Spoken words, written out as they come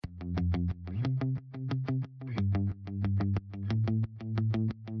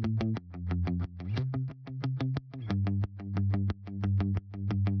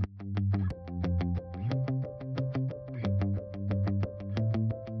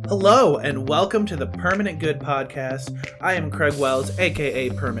Hello and welcome to the Permanent Good Podcast. I am Craig Wells, aka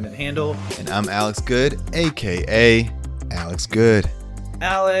Permanent Handle. And I'm Alex Good, aka Alex Good.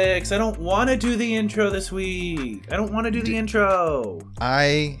 Alex, I don't want to do the intro this week. I don't want to do the intro.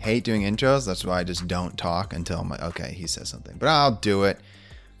 I hate doing intros. That's why I just don't talk until I'm like, okay, he says something. But I'll do it.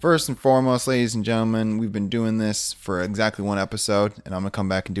 First and foremost, ladies and gentlemen, we've been doing this for exactly one episode, and I'm going to come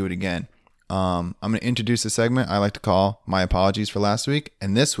back and do it again. I'm going to introduce a segment I like to call My Apologies for Last Week.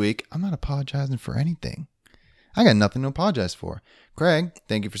 And this week, I'm not apologizing for anything. I got nothing to apologize for. Craig,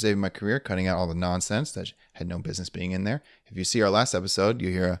 thank you for saving my career, cutting out all the nonsense that had no business being in there. If you see our last episode, you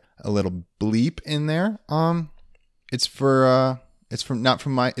hear a little bleep in there. It's not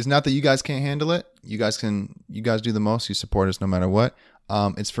that you guys can't handle it. You guys do the most. You support us no matter what.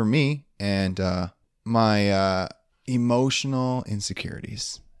 It's for me and my emotional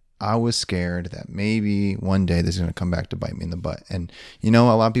insecurities. I was scared that maybe one day this is going to come back to bite me in the butt. And, a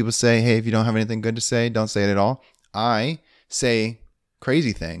lot of people say, hey, if you don't have anything good to say, don't say it at all. I say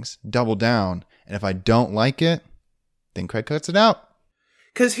crazy things, double down. And if I don't like it, then Craig cuts it out.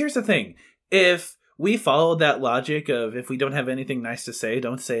 Because here's the thing. If we followed that logic of if we don't have anything nice to say,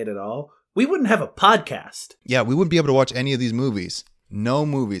 don't say it at all, we wouldn't have a podcast. Yeah, we wouldn't be able to watch any of these movies. No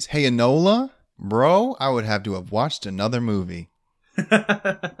movies. Hey, Enola, bro, I would have to have watched another movie.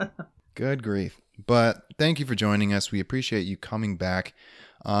 Good grief. But thank you for joining us. We appreciate you coming back.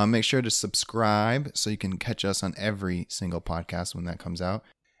 Make sure to subscribe so you can catch us on every single podcast when that comes out.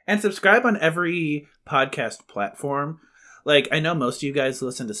 And subscribe on every podcast platform. Like, I know most of you guys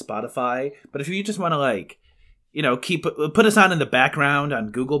listen to Spotify, but if you just want to put us on in the background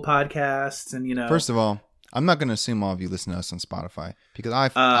on Google Podcasts and First of all, I'm not going to assume all of you listen to us on Spotify because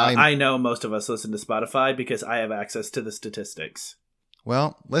I know most of us listen to Spotify because I have access to the statistics.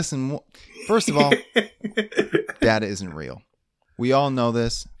 Well, listen, first of all, data isn't real. We all know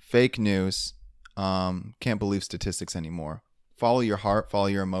this. Fake news. Can't believe statistics anymore. Follow your heart. Follow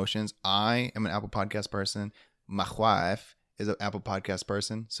your emotions. I am an Apple Podcast person. My wife is an Apple Podcast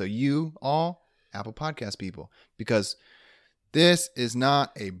person. So you all Apple Podcast people. Because this is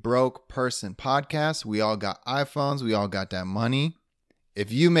not a broke person podcast. We all got iPhones. We all got that money. If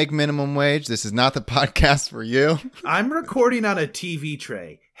you make minimum wage, this is not the podcast for you. I'm recording on a TV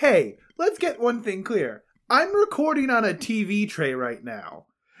tray. Hey, let's get one thing clear. I'm recording on a TV tray right now.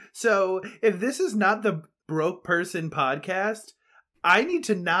 So if this is not the broke person podcast, I need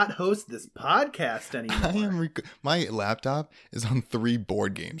to not host this podcast anymore. My laptop is on 3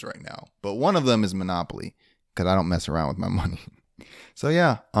 board games right now, but one of them is Monopoly because I don't mess around with my money. So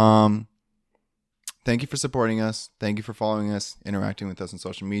yeah, thank you for supporting us. Thank you for following us, interacting with us on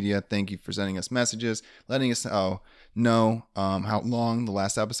social media. Thank you for sending us messages, letting us know how long the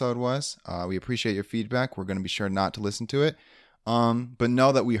last episode was. We appreciate your feedback. We're going to be sure not to listen to it, but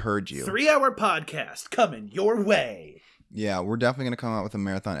know that we heard you. 3-hour podcast coming your way. Yeah, we're definitely going to come out with a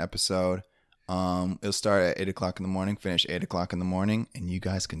marathon episode. It'll start at 8 o'clock in the morning, finish 8 o'clock in the morning, and you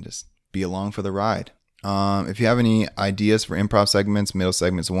guys can just be along for the ride. If you have any ideas for improv segments, middle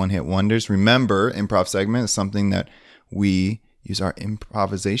segments, one-hit wonders, remember, improv segment is something that we use our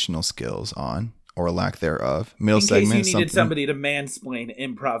improvisational skills on, or lack thereof. Middle segment in case you needed somebody to mansplain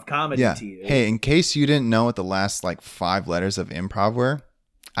improv comedy to you. Hey, in case you didn't know what the last 5 letters of improv were,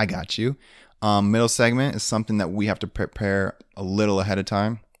 I got you. Middle segment is something that we have to prepare a little ahead of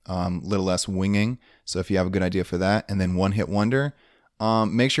time, little less winging. So if you have a good idea for that, and then one-hit wonder,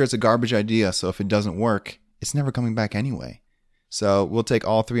 make sure it's a garbage idea. So if it doesn't work, it's never coming back anyway. So we'll take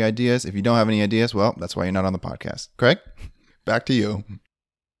all 3 ideas. If you don't have any ideas, well, that's why you're not on the podcast. Craig, back to you.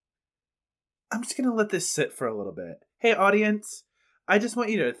 I'm just going to let this sit for a little bit. Hey, audience, I just want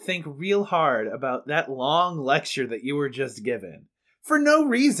you to think real hard about that long lecture that you were just given. For no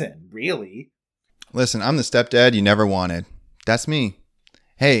reason, really. Listen, I'm the stepdad you never wanted. That's me.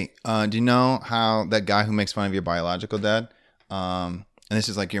 Hey, do you know how that guy who makes fun of your biological dad, and this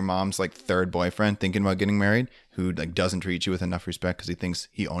is your mom's 3rd boyfriend thinking about getting married, who doesn't treat you with enough respect because he thinks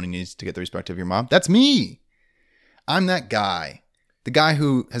he only needs to get the respect of your mom? That's me. I'm that guy. The guy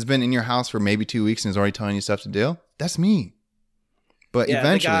who has been in your house for maybe 2 weeks and is already telling you stuff to do. That's me. But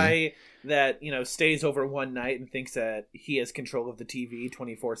eventually, the guy that stays over one night and thinks that he has control of the TV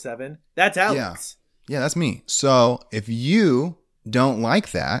 24/7. That's Alex. Yeah, that's me. So if you don't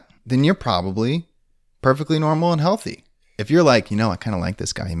like that, then you're probably perfectly normal and healthy. If you're I kind of like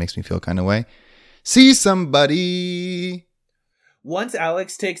this guy, he makes me feel kind of way, see somebody. Once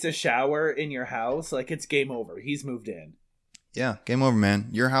Alex takes a shower in your house, it's game over. He's moved in. Yeah, game over, man.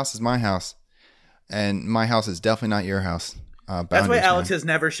 Your house is my house. And my house is definitely not your house. That's why Alex has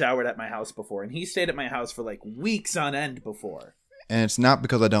never showered at my house before. And he stayed at my house for weeks on end before. And it's not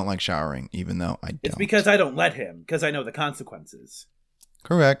because I don't like showering, even though I don't. It's because I don't let him, because I know the consequences.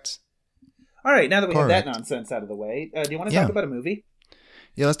 Correct. All right, now that we have that nonsense out of the way, do you want to talk about a movie?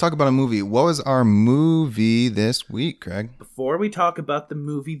 Yeah, let's talk about a movie. What was our movie this week, Craig? Before we talk about the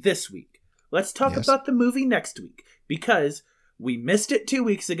movie this week, let's talk about the movie next week, because we missed it 2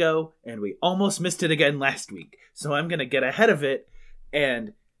 weeks ago, and we almost missed it again last week. So I'm going to get ahead of it,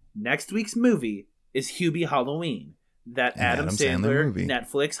 and next week's movie is Hubie Halloween. That Adam Sandler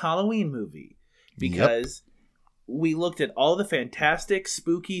Netflix Halloween movie. Because we looked at all the fantastic,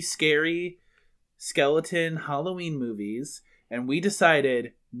 spooky, scary, skeleton Halloween movies, and we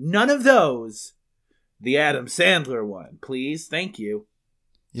decided none of those. The Adam Sandler one, please. Thank you.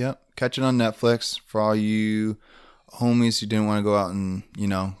 Yep. Catch it on Netflix for all you homies who didn't want to go out and,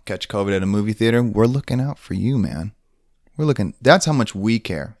 catch COVID at a movie theater. We're looking out for you, man. That's how much we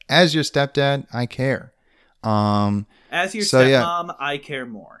care. As your stepdad, I care. As your stepmom, I care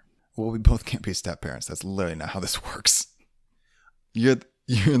more. Well, we both can't be step parents. That's literally not how this works. You're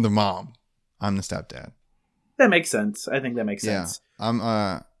the mom. I'm the stepdad. That makes sense. I think that makes sense. I'm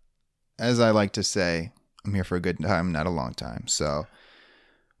as I like to say, I'm here for a good time, not a long time. So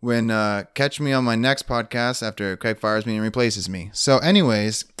when catch me on my next podcast after Craig fires me and replaces me. So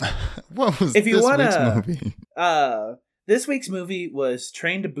anyways, what was this week's movie? This week's movie was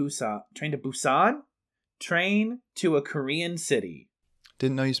Train to a Korean City.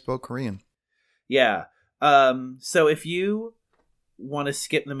 Didn't know you spoke Korean. Yeah. So if you want to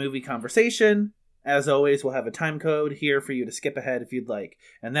skip the movie conversation, as always, we'll have a time code here for you to skip ahead if you'd like.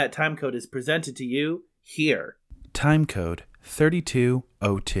 And that time code is presented to you here. Time code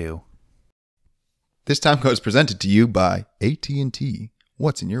 3202. This time code is presented to you by AT&T.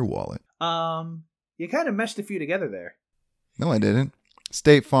 What's in your wallet? You kind of meshed a few together there. No, I didn't.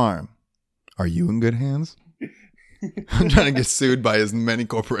 State Farm. Are you in good hands? I'm trying to get sued by as many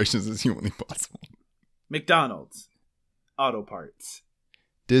corporations as humanly possible. McDonald's. Auto Parts.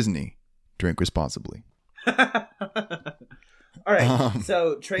 Disney. Drink responsibly. All right.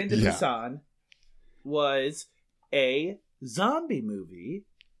 So Train to Busan was a zombie movie.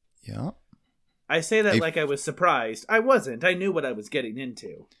 Yeah. I say that like I was surprised. I wasn't. I knew what I was getting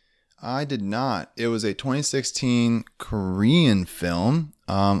into. I did not. It was a 2016 Korean film.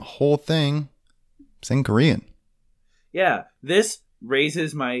 Whole thing in Korean. Yeah, this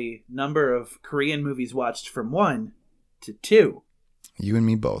raises my number of Korean movies watched from 1 to 2. You and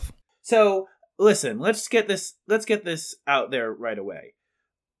me both. So, listen, let's get this out there right away.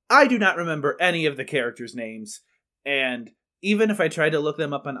 I do not remember any of the characters' names, and even if I tried to look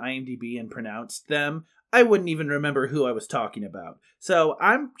them up on IMDb and pronounced them, I wouldn't even remember who I was talking about. So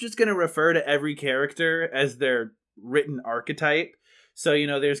I'm just going to refer to every character as their written archetype. So,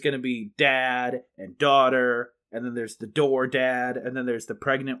 there's going to be dad and daughter, and then there's the door dad, and then there's the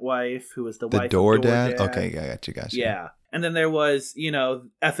pregnant wife, who is the wife of door dad. Okay, I got you guys. Yeah. And then there was,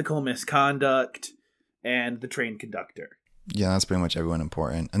 ethical misconduct, and the train conductor. Yeah, that's pretty much everyone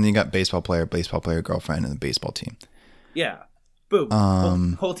important. And then you got baseball player, girlfriend, and the baseball team. Yeah.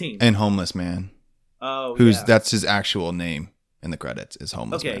 Boom. Whole team. And homeless man. Oh, That's his actual name in the credits, is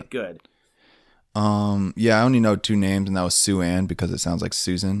homeless man. Okay, good. Yeah, I only know 2 names, and that was Sue Ann because it sounds like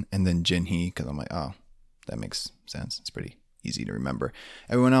Susan, and then Jin Hee because I'm like, oh, that makes sense. It's pretty easy to remember.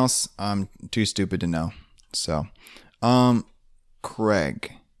 Everyone else, I'm too stupid to know. So,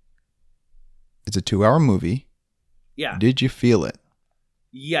 Craig, it's a 2-hour movie. Yeah. Did you feel it?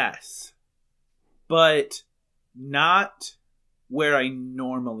 Yes, but not where I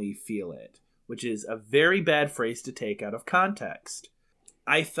normally feel it, which is a very bad phrase to take out of context.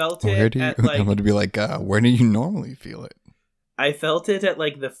 I felt it at I'm going to be like, where do you normally feel it? I felt it at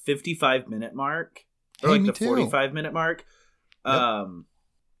like the 55-minute mark. Or like the 45-minute mark. Yep.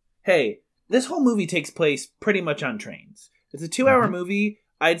 Hey, this whole movie takes place pretty much on trains. It's a 2-hour movie.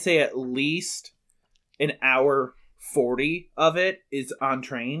 I'd say at least an hour 40 of it is on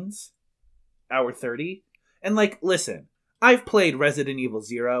trains. Hour 30. And listen, I've played Resident Evil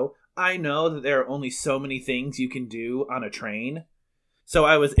 0. I know that there are only so many things you can do on a train. So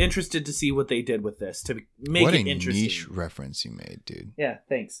I was interested to see what they did with this to make it interesting. What a niche reference you made, dude. Yeah,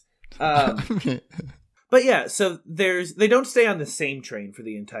 thanks. But yeah, so they don't stay on the same train for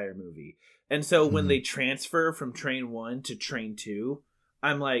the entire movie. And so when they transfer from train 1 to train 2,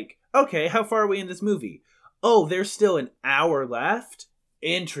 I'm like, okay, how far are we in this movie? Oh, there's still an hour left?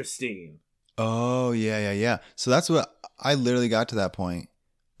 Interesting. Oh, yeah. So that's what I literally got to that point.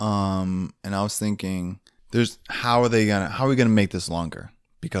 And I was thinking, how are we gonna make this longer?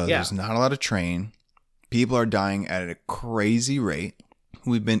 Because there's not a lot of train. People are dying at a crazy rate.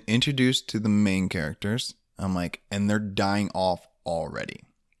 We've been introduced to the main characters. I'm like, and they're dying off already.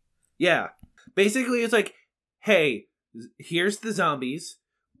 Yeah. Basically, it's like, hey, here's the zombies.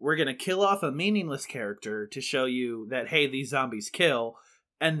 We're going to kill off a meaningless character to show you that, hey, these zombies kill.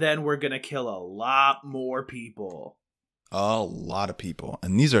 And then we're going to kill a lot more people. A lot of people.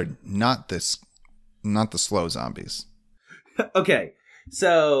 And these are not the slow zombies. Okay.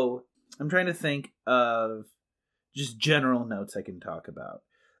 So I'm trying to think of just general notes I can talk about.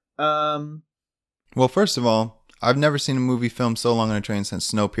 Well, first of all, I've never seen a movie filmed so long on a train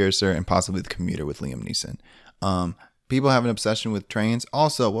since Snowpiercer and possibly The Commuter with Liam Neeson. People have an obsession with trains.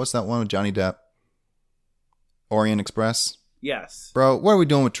 Also, what's that one with Johnny Depp? Orient Express? Yes. Bro, what are we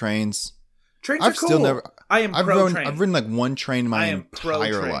doing with trains? Trains are cool. I've ridden like one train in my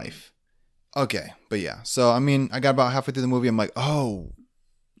entire life. Okay, but yeah. So, I mean, I got about halfway through the movie. I'm like, oh,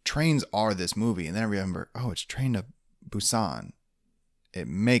 trains are this movie. And then I remember, oh, it's Train to Busan. It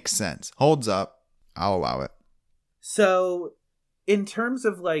makes sense. Holds up. I'll allow it. So, in terms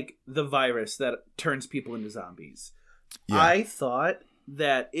of like the virus that turns people into zombies, yeah. I thought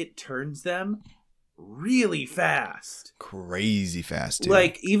that it turns them really fast. Crazy fast, dude.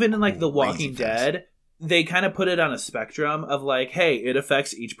 Like, even in like The Walking Dead, they kind of put it on a spectrum of like, hey, it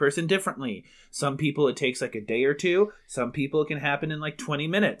affects each person differently. Some people it takes like a day or two. Some people it can happen in like 20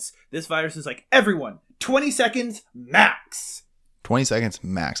 minutes. This virus is like, everyone, 20 seconds max. 20 seconds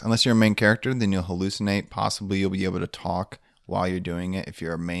max. Unless you're a main character, then you'll hallucinate. Possibly you'll be able to talk while you're doing it. If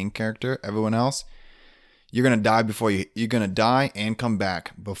you're a main character, everyone else, you're going to die you're going to die and come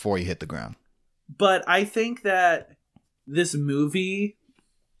back before you hit the ground. But I think that this movie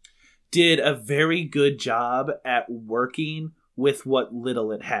did a very good job at working with what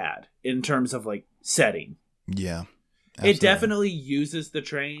little it had in terms of like setting. Yeah. Absolutely. It definitely uses the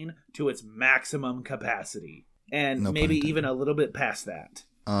train to its maximum capacity and maybe even a little bit past that.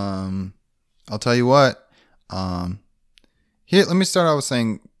 I'll tell you what. Here, let me start out with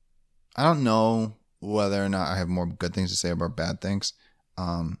saying I don't know whether or not I have more good things to say about bad things.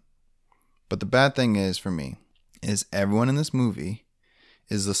 But the bad thing is, for me, is everyone in this movie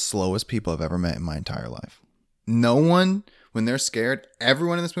is the slowest people I've ever met in my entire life. No one, when they're scared,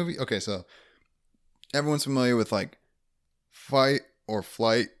 everyone in this movie, okay, so everyone's familiar with like fight or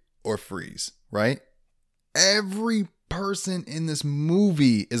flight or freeze, right? Every person in this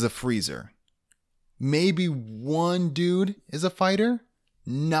movie is a freezer. Maybe one dude is a fighter.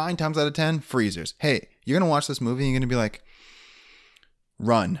 9 times out of 10, freezers. Hey, you're going to watch this movie and you're going to be like,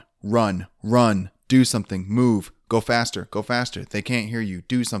 run, do something, move, go faster. They can't hear you.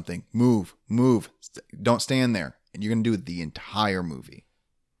 Do something, move. Don't stand there. And you're going to do it the entire movie.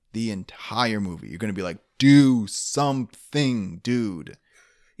 You're going to be like, do something, dude.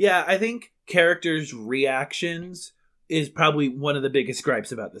 Yeah, I think characters' reactions is probably one of the biggest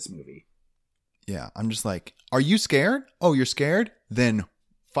gripes about this movie. Yeah, I'm just like, are you scared? Oh, you're scared? Then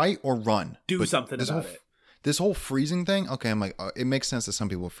fight or run. Do something about it. This whole freezing thing, okay, I'm like, it makes sense that some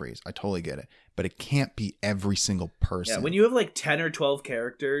people freeze. I totally get it. But it can't be every single person. Yeah, when you have like 10 or 12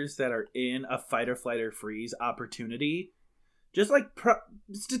 characters that are in a fight or flight or freeze opportunity, just like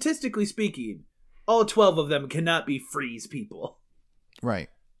statistically speaking, all 12 of them cannot be freeze people. Right.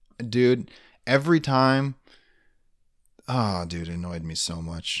 Dude, every time... Oh, dude, it annoyed me so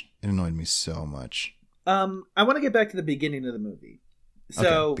much. I want to get back to the beginning of the movie.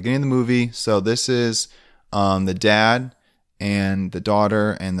 So, beginning of the movie. So this is the dad and the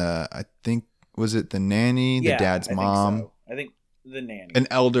daughter and I think, was it the nanny? The dad's mom? I think the nanny. An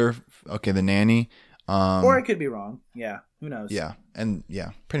elder. Okay, the nanny. Or I could be wrong. Yeah, who knows? Yeah, and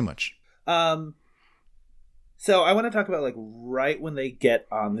yeah, pretty much. So I want to talk about like right when they get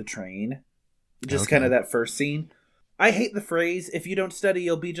on the train. Just kind of that first scene. I hate the phrase, if you don't study,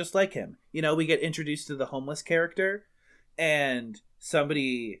 you'll be just like him. You know, we get introduced to the homeless character and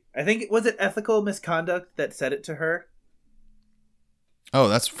somebody, I think, was it ethical misconduct that said it to her? Oh,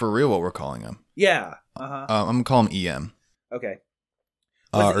 that's for real what we're calling him. Yeah. Uh-huh. I'm going to call him EM. Okay.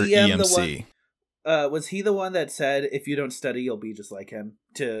 Or EMC. Was he the one that said, if you don't study, you'll be just like him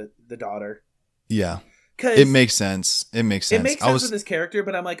to the daughter? Yeah. It makes sense. It makes sense with this character,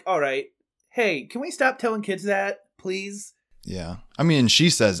 but I'm like, all right, hey, can we stop telling kids that, please? Yeah. I mean, she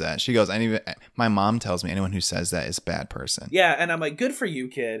says that. She goes, my mom tells me anyone who says that is a bad person. Yeah, and I'm like, good for you,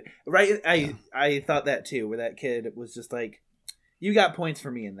 kid. Right? I thought that too, where that kid was just like, you got points for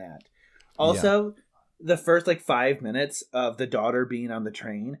me in that. Also, the first like 5 minutes of the daughter being on the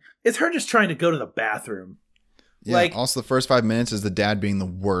train is her just trying to go to the bathroom. Yeah, like, also the first 5 minutes is the dad being the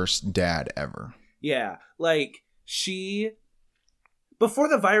worst dad ever. Yeah, like she, before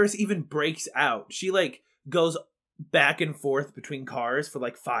the virus even breaks out, she like goes back and forth between cars for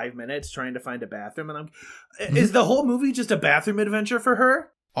like 5 minutes trying to find a bathroom. And is the whole movie just a bathroom adventure for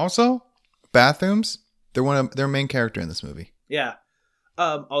her? Also, bathrooms, they're their main character in this movie. Yeah.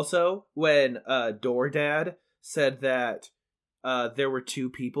 Also, when Door Dad said that there were 2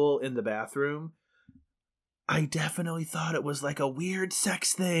 people in the bathroom, I definitely thought it was like a weird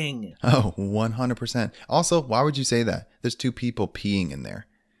sex thing. Oh, 100%. Also, why would you say that? There's 2 people peeing in there.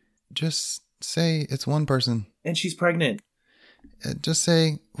 Just say it's one person. And she's pregnant. Just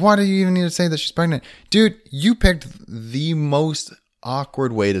say, why do you even need to say that she's pregnant? Dude, you picked the most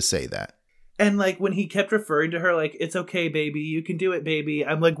awkward way to say that. And like when he kept referring to her like, it's okay, baby, you can do it, baby.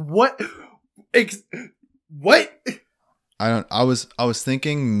 I'm like, what? What? I was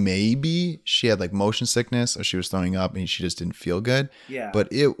thinking maybe she had like motion sickness or she was throwing up and she just didn't feel good. Yeah. But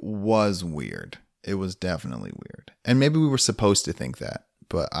it was weird. It was definitely weird. And maybe we were supposed to think that,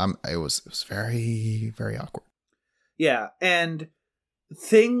 but it was very, very awkward. Yeah, and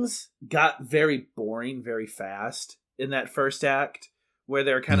things got very boring very fast in that first act where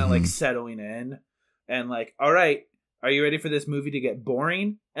they're kind of like settling in and like, all right, are you ready for this movie to get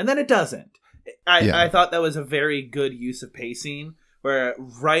boring? And then it doesn't. I thought that was a very good use of pacing where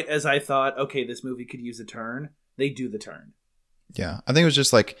right as I thought, okay, this movie could use a turn, they do the turn. Yeah, I think it was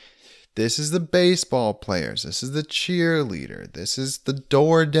just like, this is the baseball players, this is the cheerleader, this is the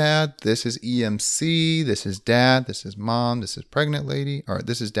door dad, this is EMC, this is dad, this is mom, this is pregnant lady, or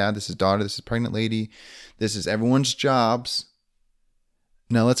this is dad, this is daughter, this is pregnant lady, this is everyone's jobs.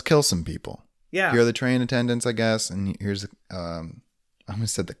 Now let's kill some people. Yeah. Here are the train attendants, I guess, and here's I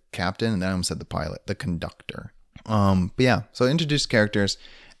almost said the captain, and then I almost said the pilot, the conductor. But yeah, so introduce characters,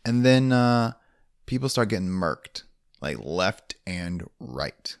 and then people start getting murked, like left and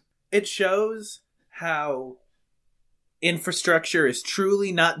right. It shows how infrastructure is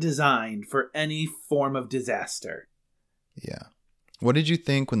truly not designed for any form of disaster. Yeah. What did you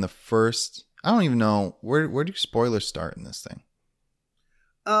think when the first... I don't even know. Where do spoilers start in this thing?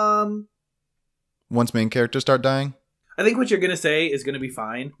 Once main characters start dying? I think what you're going to say is going to be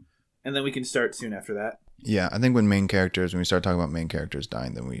fine. And then we can start soon after that. Yeah, I think when we start talking about main characters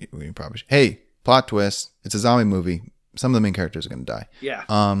dying, then we probably should. Hey, plot twist. It's a zombie movie. Some of the main characters are going to die. Yeah.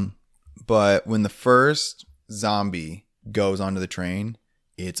 But when the first zombie goes onto the train,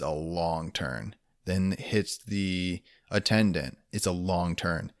 it's a long turn. Then hits the attendant. It's a long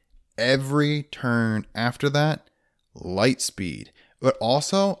turn. Every turn after that, light speed. But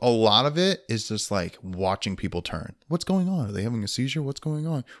also, a lot of it is just like watching people turn. What's going on? Are they having a seizure? What's going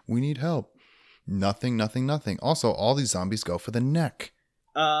on? We need help. Nothing, nothing, nothing. Also, all these zombies go for the neck.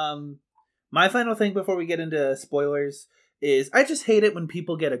 My final thing before we get into spoilers is I just hate it when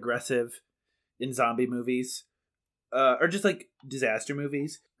people get aggressive in zombie movies. Or just like disaster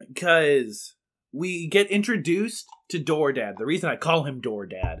movies. Because we get introduced to Door Dad. The reason I call him Door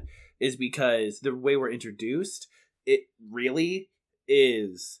Dad is because the way we're introduced, it really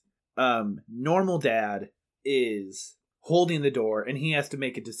is normal dad is holding the door and he has to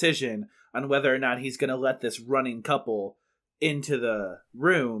make a decision on whether or not he's going to let this running couple into the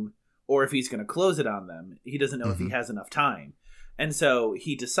room or if he's going to close it on them. He doesn't know if he has enough time. And so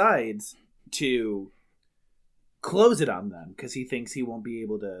he decides to close it on them because he thinks he won't be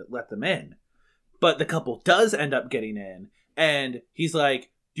able to let them in. But the couple does end up getting in and he's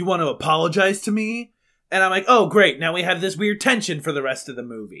like, "Do you want to apologize to me?" And I'm like, oh, great. Now we have this weird tension for the rest of the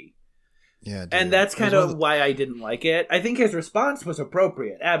movie. Yeah, dude. And that's kind of why I didn't like it. I think his response was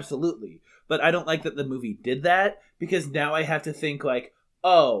appropriate. Absolutely. But I don't like that the movie did that because now I have to think like,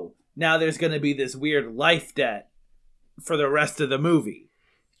 oh, now there's going to be this weird life debt for the rest of the movie.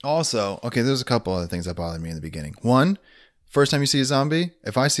 Also, okay, there's a couple other things that bothered me in the beginning. One, first time you see a zombie,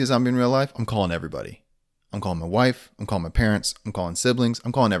 if I see a zombie in real life, I'm calling everybody. I'm calling my wife. I'm calling my parents. I'm calling siblings.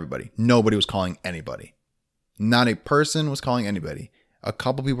 I'm calling everybody. Nobody was calling anybody. Not a person was calling anybody. A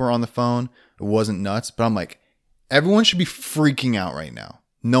couple people were on the phone. It wasn't nuts, but I'm like, everyone should be freaking out right now.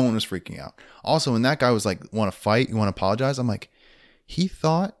 No one was freaking out. Also, when that guy was like, want to fight? You want to apologize? I'm like, he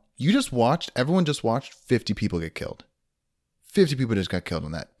thought everyone just watched 50 people get killed. 50 people just got killed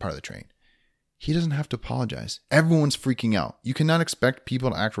on that part of the train. He doesn't have to apologize. Everyone's freaking out. You cannot expect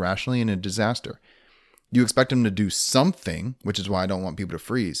people to act rationally in a disaster. You expect them to do something, which is why I don't want people to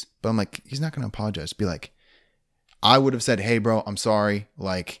freeze. But I'm like, he's not going to apologize. Be like, I would have said, "Hey, bro, I'm sorry.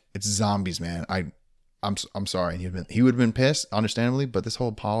 Like, it's zombies, man. I'm sorry." And he would have been pissed, understandably. But this whole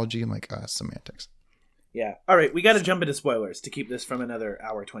apology, I'm like, semantics. Yeah. All right, we got to jump into spoilers to keep this from another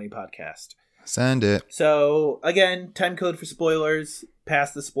hour 20 podcast. Send it. So again, time code for spoilers.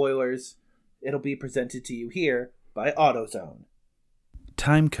 Past the spoilers, it'll be presented to you here by AutoZone.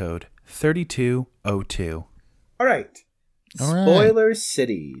 Time code 3202. All right. All right. Spoiler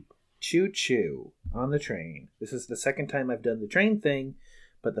City. Choo choo on the train. This is the second time I've done the train thing,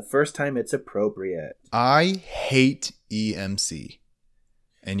 but the first time it's appropriate. I hate EMC.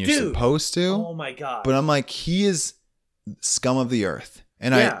 And you're supposed to. Oh my god. But I'm like, he is scum of the earth.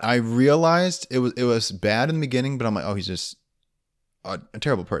 And Yeah. I realized it was bad in the beginning, but I'm like, oh, he's just a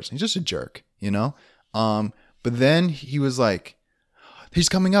terrible person. He's just a jerk, you know? But then he was like, he's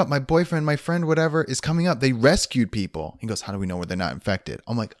coming up. My boyfriend, my friend, whatever, is coming up. They rescued people. He goes, how do we know where they're not infected?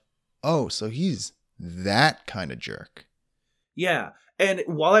 I'm like, oh, so he's that kind of jerk. Yeah. And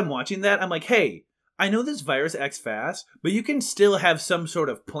while I'm watching that, I'm like, hey, I know this virus acts fast, but you can still have some sort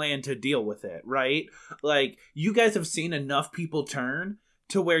of plan to deal with it, right? Like, you guys have seen enough people turn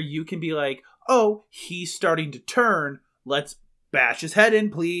to where you can be like, oh, he's starting to turn. Let's bash his head in,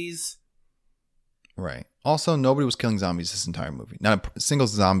 please. Right. Also, nobody was killing zombies this entire movie. Not a single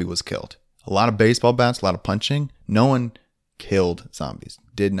zombie was killed. A lot of baseball bats, a lot of punching. No one killed zombies.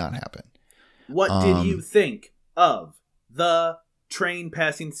 Did not happen. What did you think of the train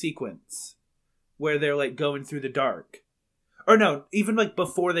passing sequence where they're like going through the dark? Or no, even like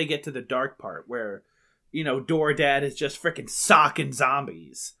before they get to the dark part where, you know, Dad is just freaking socking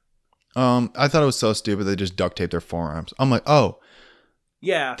zombies. I thought it was so stupid they just duct taped their forearms. I'm like, oh,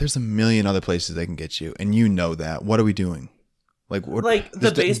 yeah. There's a million other places they can get you, and you know that. What are we doing? Like, what? Like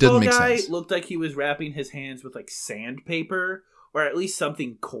the baseball guy sense. looked like he was wrapping his hands with like sandpaper or at least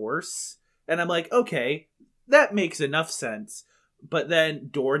something coarse, and I'm like, okay, that makes enough sense. But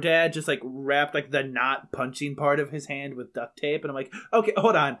then Dad just like wrapped like the not punching part of his hand with duct tape, and I'm like, okay,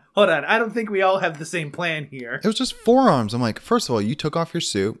 hold on. I don't think we all have the same plan here. It was just forearms. I'm like, first of all, you took off your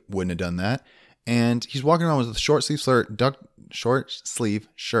suit, wouldn't have done that, and he's walking around with a short sleeve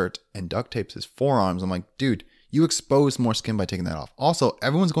shirt and duct tapes his forearms. I'm like, dude, you exposed more skin by taking that off. Also,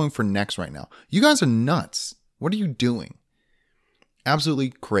 everyone's going for necks right now. You guys are nuts. What are you doing? Absolutely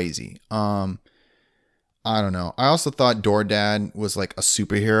crazy. I don't know. I also thought Dad was like a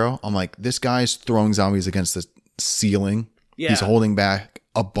superhero. I'm like, this guy's throwing zombies against the ceiling. Yeah. He's holding back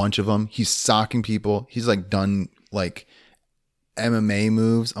a bunch of them. He's socking people. He's like done like MMA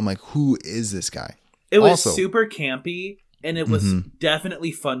moves. I'm like, who is this guy? It was also super campy, and it was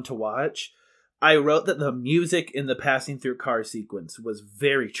definitely fun to watch. I wrote that the music in the passing through car sequence was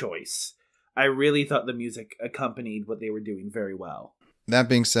very choice. I really thought the music accompanied what they were doing very well. That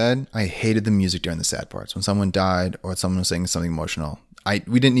being said, I hated the music during the sad parts. When someone died or someone was saying something emotional,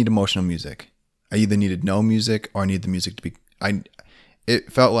 we didn't need emotional music. I either needed no music or I needed the music to be...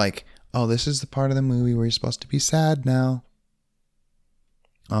 It felt like, oh, this is the part of the movie where you're supposed to be sad now.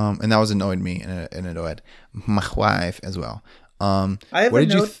 And that was annoyed me and it annoyed my wife as well. I have a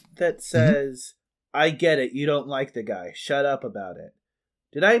note that says, I get it, you don't like the guy. Shut up about it.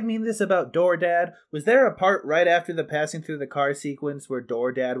 Did I mean this about Dad? Was there a part right after the passing through the car sequence where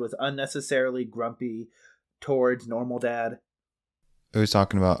Dad was unnecessarily grumpy towards normal Dad? Who was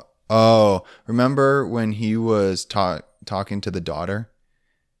talking about? Oh, remember when he was talking to the daughter?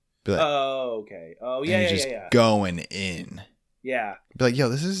 Like, oh, okay. Oh, yeah, yeah. Going in. Yeah. Be like, yo,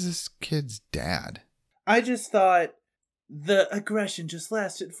 this is this kid's dad. I just thought the aggression just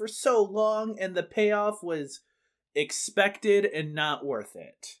lasted for so long and the payoff was expected and not worth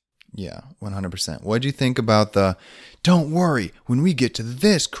it. Yeah, 100%. What'd you think about don't worry, when we get to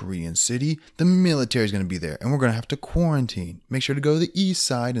this Korean city, the military's going to be there and we're going to have to quarantine. Make sure to go to the east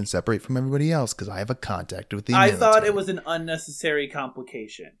side and separate from everybody else because I have a contact with the military. I thought it was an unnecessary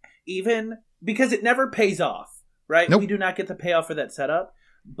complication. Even because it never pays off, right? Nope. We do not get the payoff for that setup.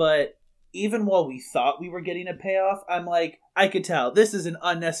 But even while we thought we were getting a payoff, I'm like, I could tell this is an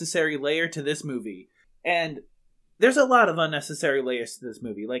unnecessary layer to this movie. And there's a lot of unnecessary layers to this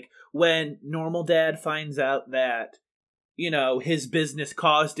movie. Like when normal Dad finds out that, you know, his business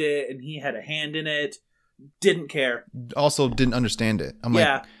caused it and he had a hand in it, didn't care. Also didn't understand it. I'm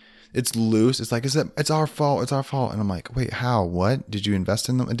like, it's loose. It's like, it's our fault. It's our fault. And I'm like, wait, how? What? Did you invest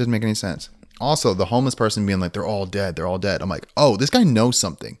in them? It doesn't make any sense. Also, the homeless person being like, they're all dead. They're all dead. I'm like, oh, this guy knows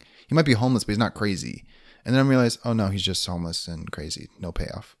something. He might be homeless, but he's not crazy. And then I realized, oh no, he's just homeless and crazy. No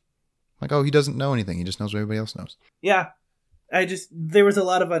payoff. Like, oh, he doesn't know anything. He just knows what everybody else knows. Yeah. There was a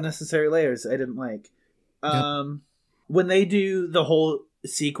lot of unnecessary layers I didn't like. When they do the whole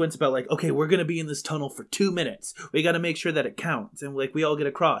sequence about like, okay, we're going to be in this tunnel for 2 minutes. We got to make sure that it counts. And like, we all get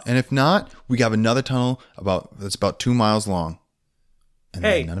across. And if not, we have another tunnel that's about 2 miles long. And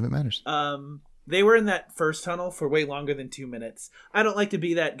then none of it matters. They were in that first tunnel for way longer than 2 minutes. I don't like to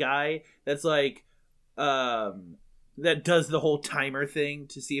be that guy that's like, that does the whole timer thing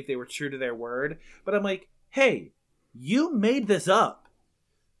to see if they were true to their word. But I'm like, hey, you made this up.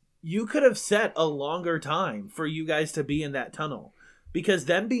 you could have set a longer time for you guys to be in that tunnel, because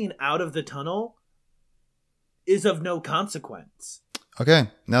them being out of the tunnel is of no consequence. Okay,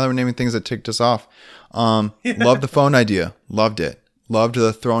 now that we're naming things that ticked us off. Loved the phone idea. Loved it. Loved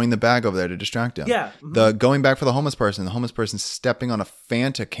the throwing the bag over there to distract him. Yeah. The going back for the homeless person stepping on a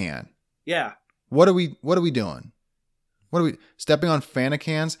Fanta can. Yeah. What are we doing? What are we stepping on Fanta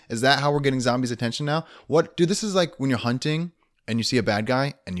cans? Is that how we're getting zombies' attention now? Dude, this is like when you're hunting and you see a bad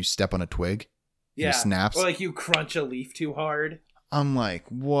guy and you step on a twig. And Yeah. he snaps. Or like you crunch a leaf too hard. I'm like,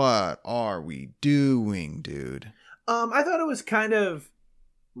 what are we doing, dude? I thought it was kind of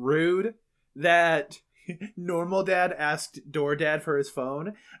rude that Normal Dad asked Door Dad for his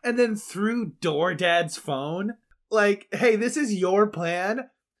phone and then threw Door Dad's phone. Like, hey, this is your plan.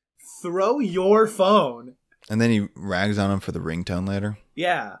 Throw your phone. And then he rags on him for the ringtone later.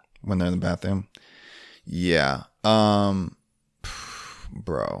 Yeah. When they're in the bathroom. Yeah.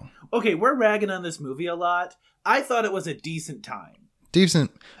 Bro. Okay, we're ragging on this movie a lot. I thought it was a decent time.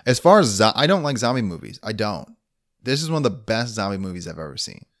 Decent. As far as I don't like zombie movies. I don't. This is one of the best zombie movies I've ever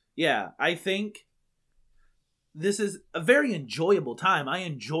seen. Yeah, I think this is a very enjoyable time. I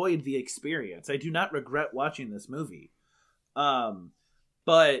enjoyed the experience. I do not regret watching this movie.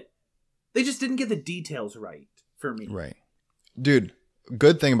 But they just didn't get the details right for me. Right. Dude,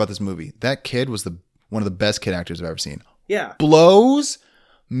 good thing about this movie. That kid was one of the best kid actors I've ever seen. Yeah. Blows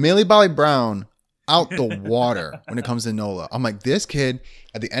Millie Bobby Brown out the water when it comes to Nola. I'm like, this kid,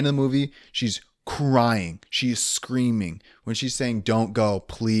 at the end of the movie, she's crying. She's screaming when she's saying, "Don't go,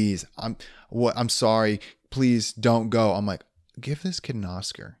 please. I'm sorry. Please don't go." I'm like, give this kid an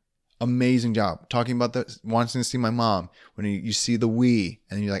Oscar. Amazing job. Talking about wanting to see my mom. When you see the Wii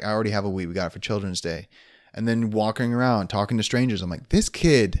and you're like, I already have a Wii. We got it for Children's Day. And then walking around, talking to strangers. I'm like, this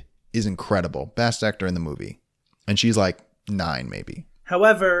kid is incredible. Best actor in the movie. And she's like 9 maybe.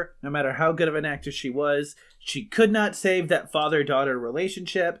 However, no matter how good of an actress she was, she could not save that father-daughter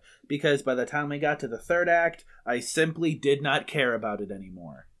relationship, because by the time we got to the third act, I simply did not care about it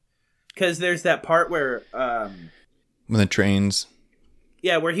anymore. Because there's that part where... when the trains...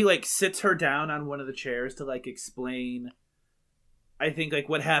 Yeah, where he, like, sits her down on one of the chairs to, like, explain, I think, like,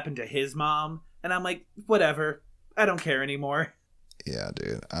 what happened to his mom. And I'm like, whatever. I don't care anymore. Yeah,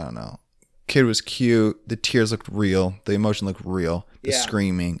 dude. I don't know. Kid was cute. The tears looked real. The emotion looked real. The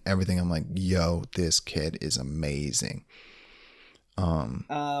screaming, everything. I'm like, yo, this kid is amazing.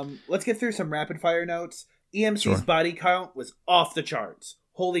 Let's get through some rapid fire notes. EMC's body count was off the charts.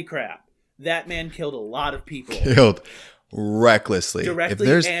 Holy crap. That man killed a lot of people. Killed recklessly. Directly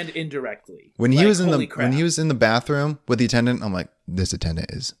and indirectly. When he was in the bathroom with the attendant, I'm like, this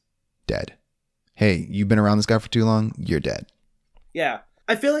attendant is dead. Hey, you've been around this guy for too long. You're dead. Yeah.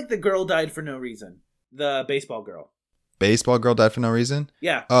 I feel like the girl died for no reason. The baseball girl. Baseball girl died for no reason?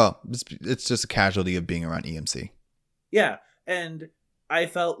 Yeah. Oh, it's just a casualty of being around EMC. Yeah. And I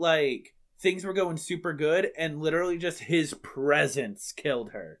felt like things were going super good and literally just his presence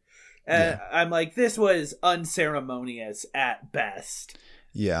killed her. And I'm like, this was unceremonious at best.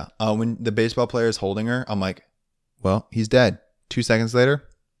 Yeah. When the baseball player is holding her, I'm like, well, he's dead. 2 seconds later,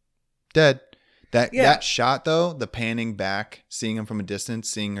 dead. That shot, though, the panning back, seeing him from a distance,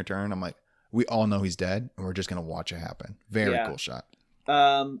 seeing her turn, I'm like, we all know he's dead, and we're just going to watch it happen. Very cool shot.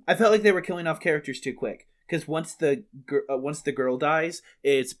 I felt like they were killing off characters too quick. Because once the girl dies,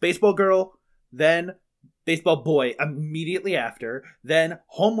 it's baseball girl, then baseball boy immediately after, then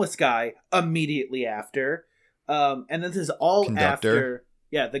homeless guy immediately after, and this is all conductor.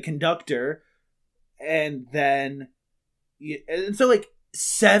 after the conductor, and then and so like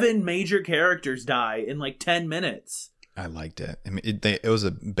 7 major characters die in like 10 minutes. I liked it. I mean, it was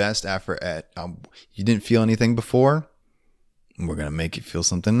a best effort at you didn't feel anything before, we're gonna make you feel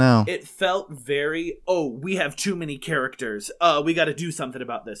something now. It felt very, we have too many characters. We got to do something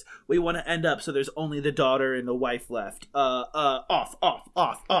about this. We want to end up so there's only the daughter and the wife left. Off.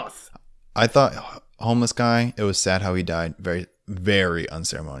 I thought homeless guy, it was sad how he died. Very, very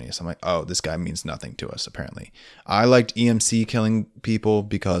unceremonious. I'm like, oh, this guy means nothing to us, apparently. I liked EMC killing people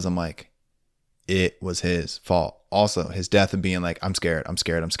because I'm like, it was his fault. Also, his death of being like, I'm scared.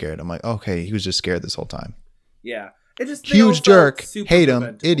 I'm like, okay, he was just scared this whole time. Yeah. It just huge jerk, hate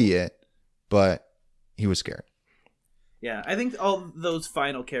him, idiot, but he was scared. Yeah, I think all those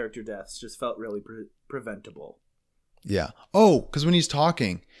final character deaths just felt really preventable. Yeah. Oh, because when he's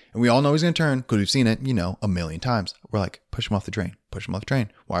talking, and we all know he's going to turn, because we've seen it, a million times. We're like, push him off the train. Push him off the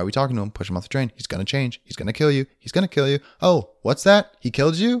train. Why are we talking to him? Push him off the train. He's going to change. He's going to kill you. He's going to kill you. Oh, what's that? He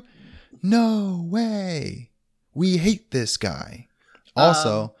killed you? No way. We hate this guy.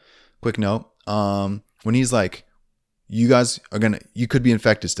 Also, quick note, when he's like, you guys you could be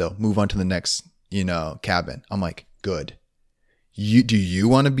infected still. Move on to the next, cabin. I'm like, good. Do you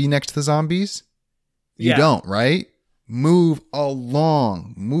want to be next to the zombies? You don't, right? Move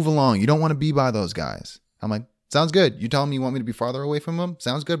along. You don't want to be by those guys. I'm like, sounds good. You telling me you want me to be farther away from them?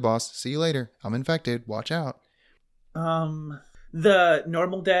 Sounds good, boss. See you later. I'm infected. Watch out. The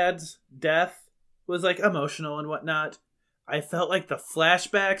normal dad's death was like emotional and whatnot. I felt like the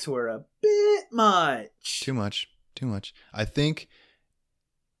flashbacks were a bit much. Too much. I think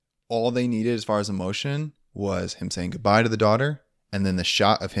all they needed as far as emotion was him saying goodbye to the daughter and then the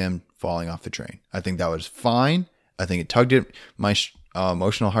shot of him falling off the train. I think that was fine. I think it tugged at my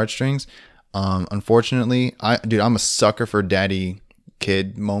emotional heartstrings. Unfortunately, I'm a sucker for daddy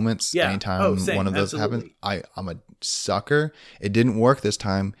kid moments. Yeah. Anytime one of those happens, I'm a sucker. It didn't work this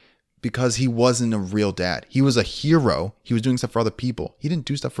time because he wasn't a real dad. He was a hero. He was doing stuff for other people. He didn't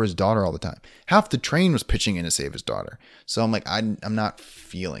do stuff for his daughter all the time. Half the train was pitching in to save his daughter. So I'm like, I'm not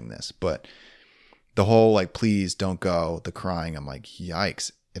feeling this. But the whole like, please don't go, the crying, I'm like,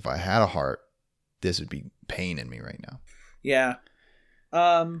 yikes. If I had a heart, this would be pain in me right now. Yeah.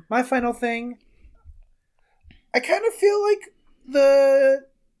 My final thing, I kind of feel like the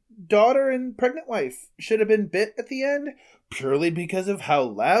daughter and pregnant wife should have been bit at the end purely because of how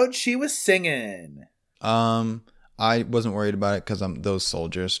loud she was singing. I wasn't worried about it because those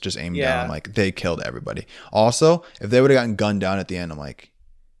soldiers just aimed down. Like, they killed everybody. Also, if they would have gotten gunned down at the end, I'm like,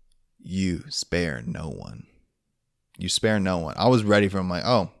 you spare no one. You spare no one. I was ready for him, like,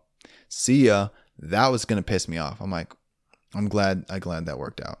 oh, see ya. That was going to piss me off. I'm like, I'm glad that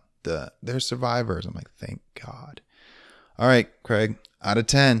worked out. They're survivors. I'm like, thank God. All right, Craig, out of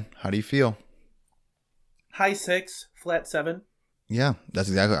 10, how do you feel? High 6, flat 7. Yeah, that's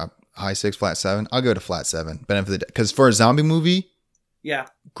exactly high 6, flat 7. I'll go to flat 7. Benefit of the because for a zombie movie, yeah,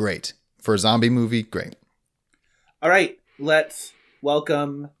 great. For a zombie movie, great. All right, let's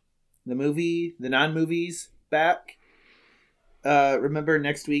welcome the non-movies back. Remember,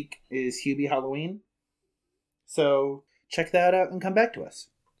 next week is Hubie Halloween, so check that out and come back to us.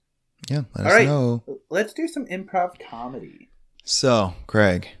 Yeah, let us know. Let's do some improv comedy. So,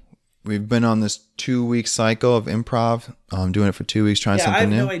 Craig, we've been on this 2-week cycle of improv. I'm doing it for 2 weeks, trying something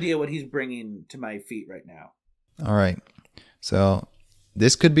new. I have no idea what he's bringing to my feet right now. All right. So,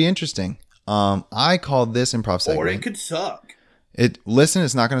 this could be interesting. I called this improv segment. Or it could suck. Listen,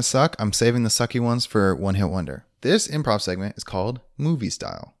 it's not going to suck. I'm saving the sucky ones for One Hit Wonder. This improv segment is called Movie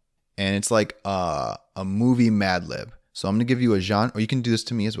Style. And it's like a movie Mad Lib. So I'm going to give you a genre, or you can do this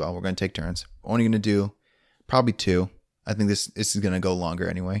to me as well. We're going to take turns. We're only going to do probably 2. I think this is going to go longer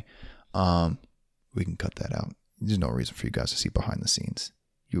anyway. We can cut that out. There's no reason for you guys to see behind the scenes.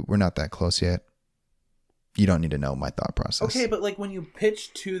 We're not that close yet. You don't need to know my thought process. Okay, but like when you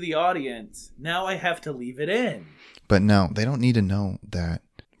pitch to the audience, now I have to leave it in. But no, they don't need to know that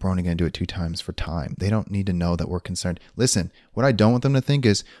we're only going to do it 2 times for time. They don't need to know that we're concerned. Listen, what I don't want them to think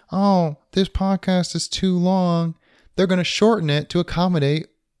is, oh, this podcast is too long. They're going to shorten it to accommodate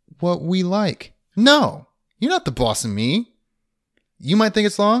what we like. No, you're not the boss of me. You might think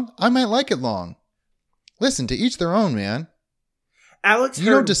it's long. I might like it long. Listen, to each their own, man. You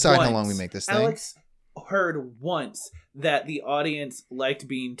don't decide how long we make this thing. Alex heard once that the audience liked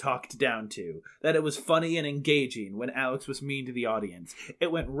being talked down to, that it was funny and engaging when Alex was mean to the audience. It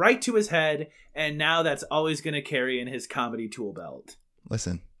went right to his head, and now that's always going to carry in his comedy tool belt.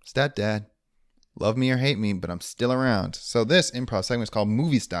 Listen, stat dad. Love me or hate me, but I'm still around. So this improv segment is called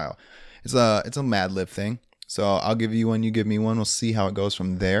Movie Style. It's a Mad Lib thing. So I'll give you one, you give me one. We'll see how it goes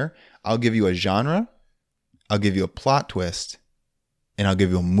from there. I'll give you a genre. I'll give you a plot twist. And I'll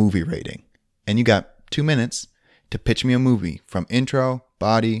give you a movie rating. And you got 2 minutes to pitch me a movie from intro,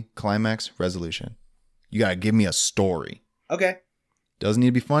 body, climax, resolution. You got to give me a story. Okay. Doesn't need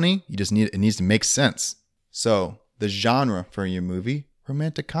to be funny. It needs to make sense. So the genre for your movie,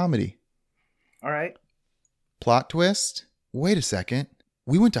 romantic comedy. All right. Plot twist. Wait a second.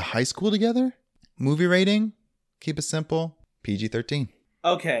 We went to high school together? Movie rating? Keep it simple. PG-13.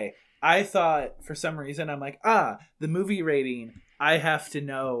 Okay. I thought for some reason, I'm like, the movie rating, I have to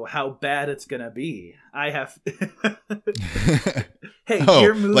know how bad it's going to be. I have. Hey,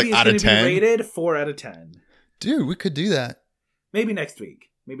 your movie like is going to be rated 4 out of 10. Dude, we could do that. Maybe next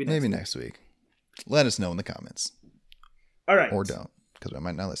week. Maybe next week. Let us know in the comments. All right. Or don't, because I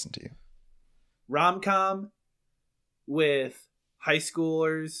might not listen to you. Rom-com with high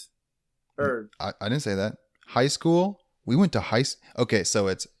schoolers. I didn't say that. High school? We went to Okay, so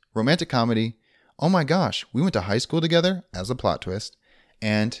it's romantic comedy. Oh my gosh, we went to high school together as a plot twist.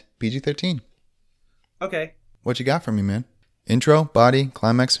 And PG-13. Okay. What you got for me, man? Intro, body,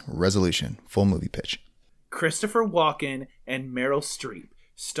 climax, resolution. Full movie pitch. Christopher Walken and Meryl Streep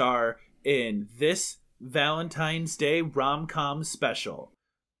star in this Valentine's Day rom-com special.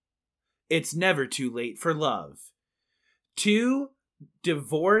 It's Never Too Late for Love. Two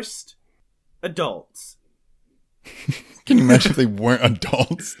divorced adults. Can you imagine if they weren't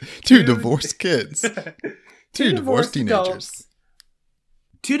adults? Two divorced kids. Two divorced teenagers. Adults.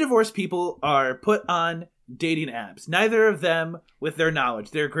 Two divorced people are put on dating apps. Neither of them with their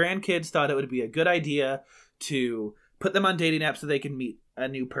knowledge. Their grandkids thought it would be a good idea to put them on dating apps so they can meet a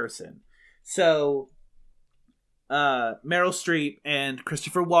new person. So Meryl Streep and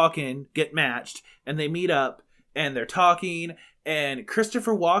Christopher Walken get matched, and they meet up, and they're talking, and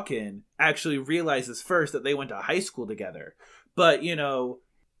Christopher Walken actually realizes first that they went to high school together. But,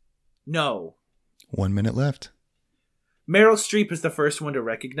 no. 1 minute left. Meryl Streep is the first one to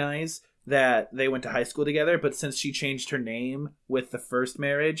recognize that they went to high school together, but since she changed her name with the first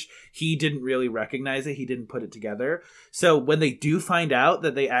marriage, he didn't really recognize it. He didn't put it together. So when they do find out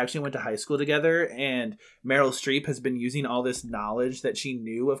that they actually went to high school together, and Meryl Streep has been using all this knowledge that she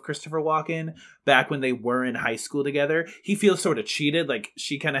knew of Christopher Walken back when they were in high school together, he feels sort of cheated. Like,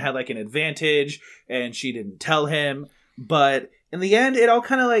 she kind of had like an advantage and she didn't tell him. But in the end, it all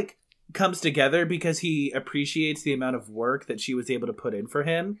kind of like comes together because he appreciates the amount of work that she was able to put in for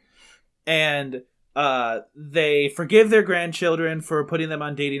him. And they forgive their grandchildren for putting them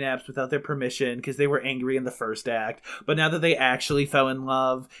on dating apps without their permission because they were angry in the first act. But now that they actually fell in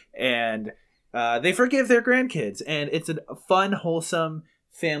love, and they forgive their grandkids. And it's a fun, wholesome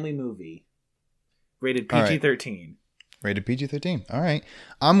family movie. Rated PG-13. Rated PG-13. All right.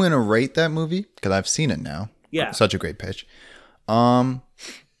 I'm going to rate that movie because I've seen it now. Yeah. Such a great pitch. I'm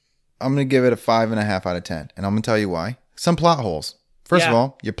going to give it a 5.5 out of 10. And I'm going to tell you why. Some plot holes. First of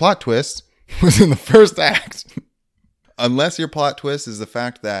all, your plot twist was in the first act. Unless your plot twist is the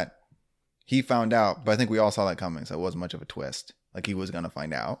fact that he found out, but I think we all saw that coming, so it wasn't much of a twist. Like, he was going to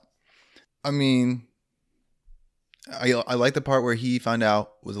find out. I mean, I like the part where he found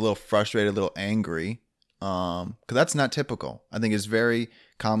out, was a little frustrated, a little angry. Because that's not typical. I think it's very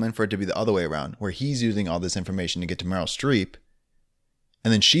common for it to be the other way around, where he's using all this information to get to Meryl Streep.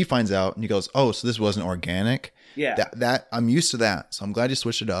 And then she finds out and he goes, oh, so this wasn't organic. Yeah. That I'm used to that. So I'm glad you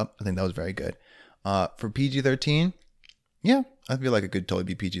switched it up. I think that was very good. For PG-13, yeah, I feel like it could totally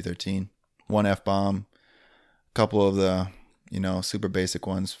be PG-13. One F-bomb, a couple of the, super basic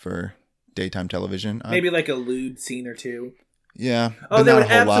ones for daytime television. Maybe like a lewd scene or two. Yeah. Oh, there would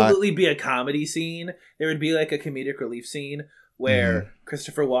absolutely be a comedy scene. There would be like a comedic relief scene where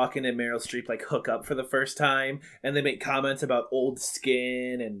Christopher Walken and Meryl Streep like hook up for the first time, and they make comments about old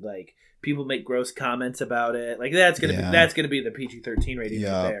skin, and like people make gross comments about it. Like that's gonna be the PG-13 rating.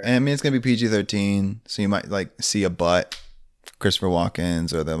 Yeah, right there. and I mean it's gonna be PG-13, so you might like see a butt, Christopher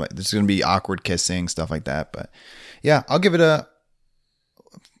Walken's, or there's gonna be awkward kissing, stuff like that. But yeah, I'll give it a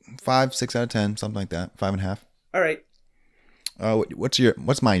 5, 6 out of 10, something like that, 5.5. All right.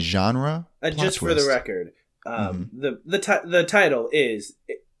 What's my genre? Just for the record. The title is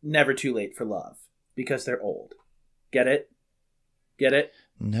Never Too Late for Love because they're old. Get it?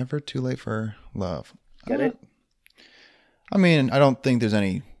 Never Too Late for Love. Get it? I mean, I don't think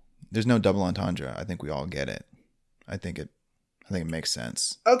there's no double entendre. I think we all get it. I think it makes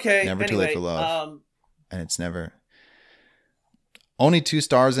sense. Okay. Never Too Late for Love. And it's never. Only 2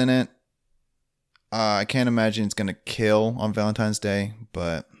 stars in it. I can't imagine it's gonna kill on Valentine's Day,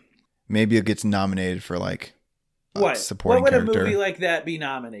 but maybe it gets nominated for like what? Supporting character. What would character. a movie like that be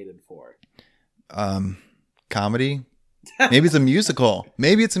nominated for? Comedy. Maybe it's a musical.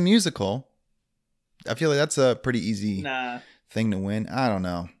 I feel like that's a pretty easy thing to win. I don't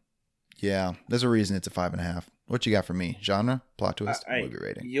know. Yeah, there's a reason it's a 5.5. What you got for me? Genre, plot twist, movie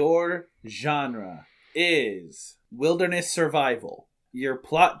rating. Your genre is wilderness survival. Your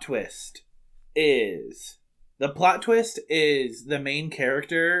plot twist is the main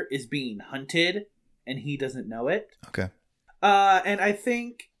character is being hunted and he doesn't know it. Okay. And I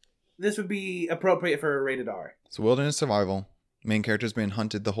think this would be appropriate for a rated R. So wilderness survival, main character's being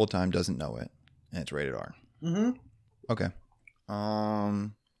hunted the whole time, doesn't know it, and it's rated R. Mm-hmm. Okay. I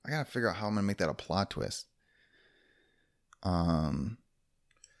gotta figure out how I'm gonna make that a plot twist.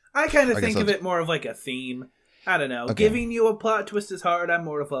 I kind of think of it more of like a theme. I don't know. Okay. Giving you a plot twist is hard. I'm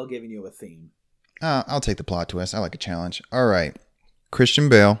more of well giving you a theme. I'll take the plot twist. I like a challenge. All right. Christian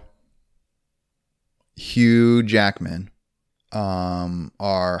Bale, Hugh Jackman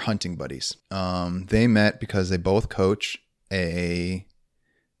are hunting buddies. They met because they both coach their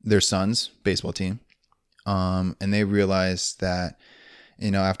son's baseball team. And they realized that,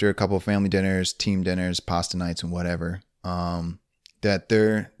 after a couple of family dinners, team dinners, pasta nights and whatever, that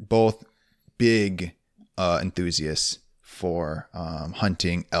they're both big enthusiasts for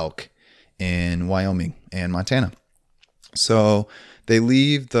hunting elk in Wyoming and Montana. So they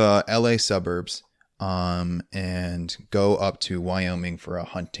leave the LA suburbs and go up to Wyoming for a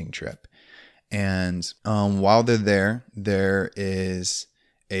hunting trip. And while they're there is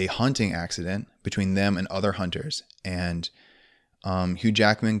a hunting accident between them and other hunters. And Hugh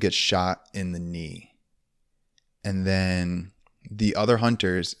Jackman gets shot in the knee. And then the other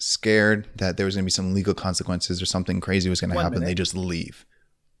hunters, scared that there was going to be some legal consequences or something crazy was going to happen, they just leave.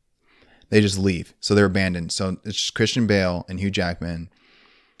 So they're abandoned. So it's just Christian Bale and Hugh Jackman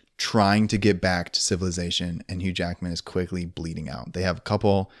trying to get back to civilization, and Hugh Jackman is quickly bleeding out. They have a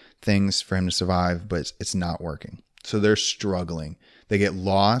couple things for him to survive, but it's not working. So they're struggling. They get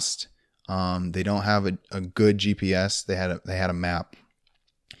lost. They don't have a good GPS. They had a map.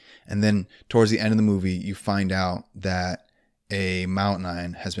 And then towards the end of the movie, you find out that a mountain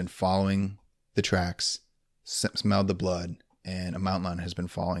lion has been following the tracks, smelled the blood, and a mountain lion has been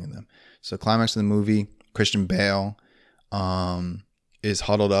following them. So climax of the movie, Christian Bale is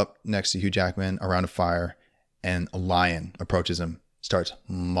huddled up next to Hugh Jackman around a fire, and a lion approaches him, starts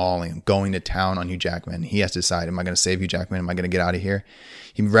mauling him, going to town on Hugh Jackman. He has to decide, am I going to save Hugh Jackman? Am I going to get out of here?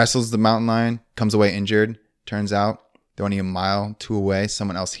 He wrestles the mountain lion, comes away injured. Turns out they're only a mile or two away.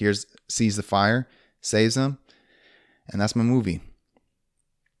 Someone else sees the fire, saves him. And that's my movie.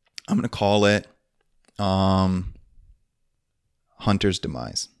 I'm going to call it Hunter's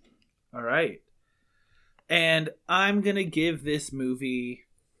Demise. All right. And I'm going to give this movie...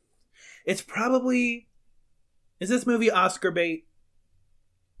 Is this movie Oscar bait?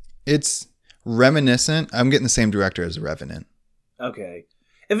 It's reminiscent. I'm getting the same director as Revenant. Okay.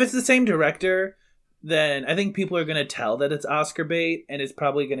 If it's the same director, then I think people are going to tell that it's Oscar bait, and it's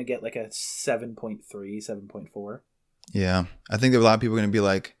probably going to get like a 7.3, 7.4. Yeah. I think that a lot of people are going to be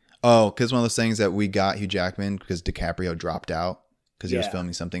like, oh, because one of those things that we got Hugh Jackman because DiCaprio dropped out because he was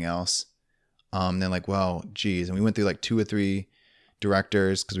filming something else. Then like, well, geez. And we went through like 2 or 3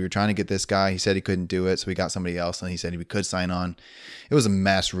 directors because we were trying to get this guy. He said he couldn't do it. So we got somebody else, and he said we could sign on. It was a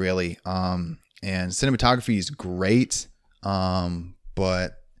mess, really. And cinematography is great.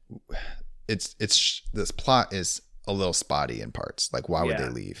 But this plot is a little spotty in parts. Like, why would they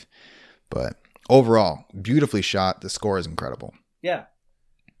leave? But overall, beautifully shot. The score is incredible. Yeah.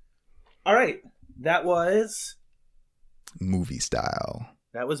 All right. That was Movie Style.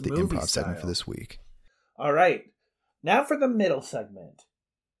 That was the movie improv style. segment for this week. All right. Now for the middle segment.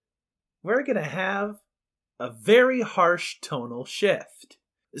 We're going to have a very harsh tonal shift.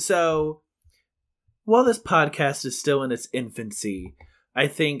 So, while this podcast is still in its infancy, I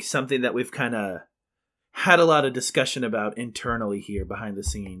think something that we've kind of had a lot of discussion about internally here behind the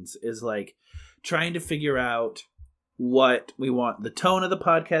scenes is like trying to figure out what we want the tone of the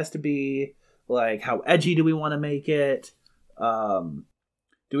podcast to be, like how edgy do we want to make it,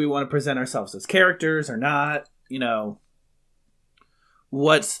 do we want to present ourselves as characters or not? You know,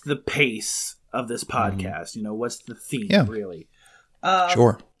 what's the pace of this podcast? You know, what's the theme, really?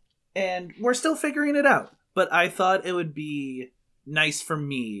 Sure. And we're still figuring it out. But I thought it would be nice for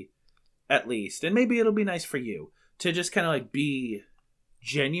me, at least, and maybe it'll be nice for you, to just kind of like be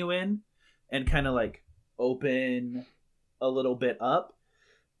genuine and kind of like open a little bit up.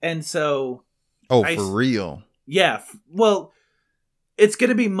 And so... Oh, for real? Yeah. Well... It's going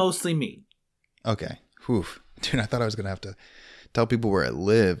to be mostly me. Okay. Whew. Dude, I thought I was going to have to tell people where I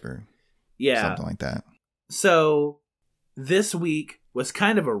live or something like that. So this week was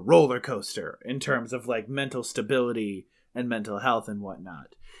kind of a roller coaster in terms of like mental stability and mental health and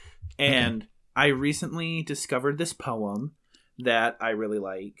whatnot. And I recently discovered this poem that I really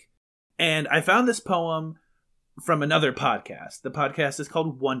like. And I found this poem from another podcast. The podcast is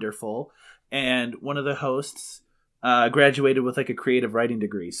called Wonderful. And one of the hosts... graduated with like a creative writing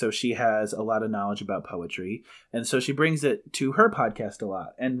degree. So she has a lot of knowledge about poetry. And so she brings it to her podcast a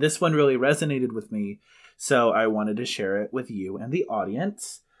lot. And this one really resonated with me. So I wanted to share it with you and the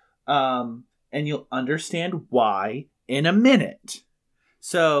audience. And you'll understand why in a minute.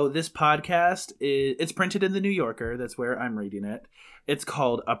 So this podcast, it's printed in the New Yorker. That's where I'm reading it. It's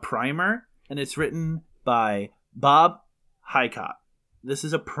called A Primer. And it's written by Bob Hycott. This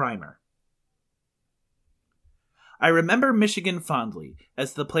is a primer. I remember Michigan fondly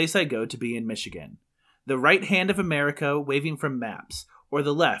as the place I go to be in Michigan. The right hand of America waving from maps, or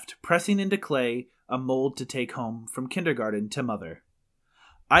the left pressing into clay a mold to take home from kindergarten to mother.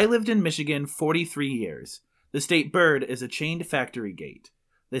 I lived in Michigan 43 years. The state bird is a chained factory gate.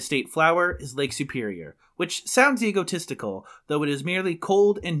 The state flower is Lake Superior, which sounds egotistical, though it is merely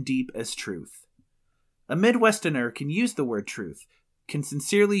cold and deep as truth. A Midwesterner can use the word truth, can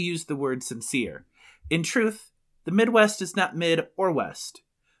sincerely use the word sincere. In truth, the Midwest is not mid or west.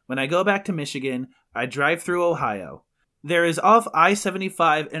 When I go back to Michigan, I drive through Ohio. There is off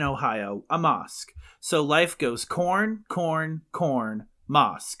I-75 in Ohio a mosque, so life goes corn, corn, corn,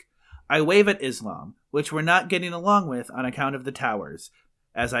 mosque. I wave at Islam, which we're not getting along with on account of the towers,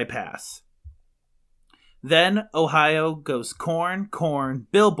 as I pass. Then Ohio goes corn, corn,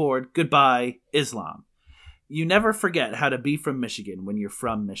 billboard, goodbye, Islam. You never forget how to be from Michigan when you're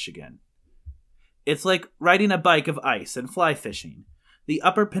from Michigan. It's like riding a bike of ice and fly fishing. The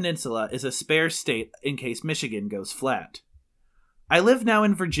Upper Peninsula is a spare state in case Michigan goes flat. I live now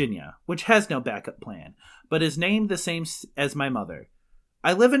in Virginia, which has no backup plan, but is named the same as my mother.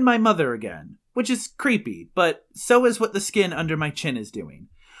 I live in my mother again, which is creepy, but so is what the skin under my chin is doing.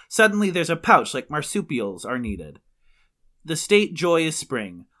 Suddenly there's a pouch like marsupials are needed. The state joy is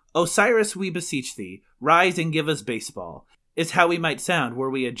spring. Osiris, we beseech thee, rise and give us baseball, is how we might sound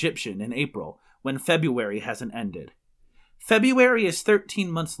were we Egyptian in April, when February hasn't ended. February is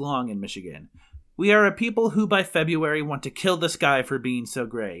 13 months long in Michigan. We are a people who by February want to kill the sky for being so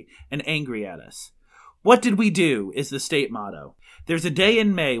gray and angry at us. What did we do is the state motto. There's a day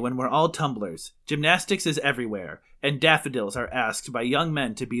in May when we're all tumblers, gymnastics is everywhere, and daffodils are asked by young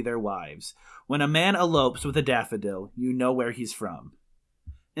men to be their wives. When a man elopes with a daffodil, you know where he's from.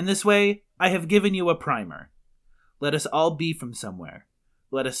 In this way, I have given you a primer. Let us all be from somewhere.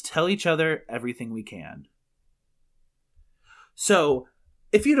 Let us tell each other everything we can. So,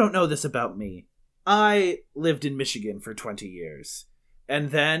 if you don't know this about me, I lived in Michigan for 20 years.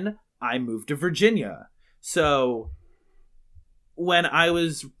 And then I moved to Virginia. So, when I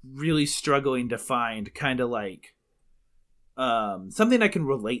was really struggling to find kind of like something I can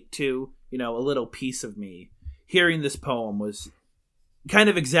relate to, you know, a little piece of me, hearing this poem was kind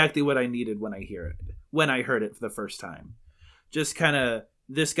of exactly what I needed when I heard it for the first time. Just kind of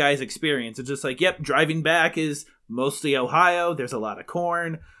this guy's experience. It's just like, yep, driving back is mostly Ohio. There's a lot of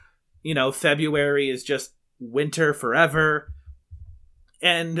corn. You know, February is just winter forever.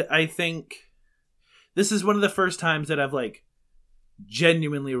 And I think this is one of the first times that I've like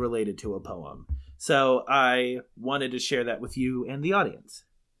genuinely related to a poem. So I wanted to share that with you and the audience.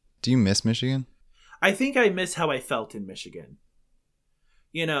 Do you miss Michigan? I think I miss how I felt in Michigan.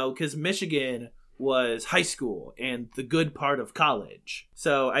 You know, because Michigan was high school and the good part of college.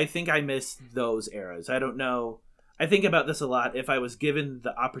 So I think I miss those eras. I don't know. I think about this a lot. If I was given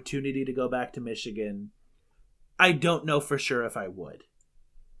the opportunity to go back to Michigan, I don't know for sure if I would.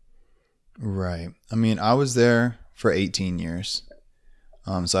 Right. I mean, I was there for 18 years.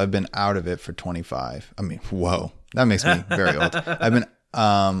 So I've been out of it for 25. I mean, whoa, that makes me very old.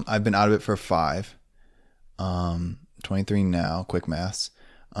 I've been out of it for 5. 23 now, quick maths.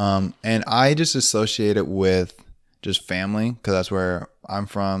 And I just associate it with just family because that's where I'm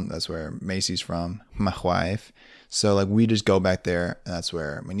from. That's where Macy's from, my wife. So like we just go back there, and that's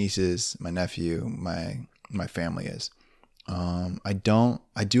where my nieces, my nephew, my family is. I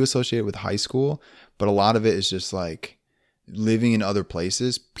do associate it with high school, but a lot of it is just like living in other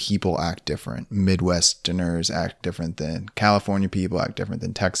places. People act different. Midwesterners act different than California people, act different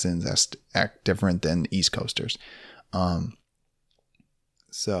than Texans, act different than East Coasters.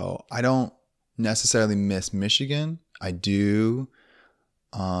 So I don't necessarily miss Michigan. I do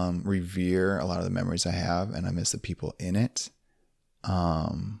revere a lot of the memories I have, and I miss the people in it.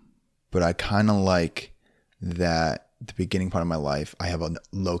 But I kind of like that the beginning part of my life, I have a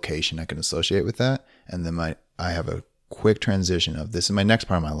location I can associate with that. And then I have a quick transition of this is my next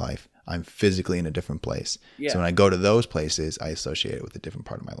part of my life. I'm physically in a different place. Yeah. So when I go to those places, I associate it with a different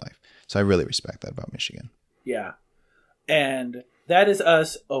part of my life. So I really respect that about Michigan. Yeah. And that is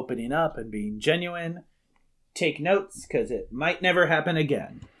us opening up and being genuine. Take notes because it might never happen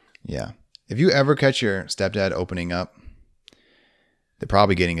again. Yeah. If you ever catch your stepdad opening up, they're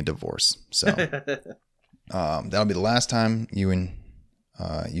probably getting a divorce. So that'll be the last time you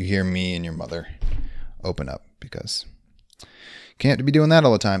hear me and your mother open up because can't be doing that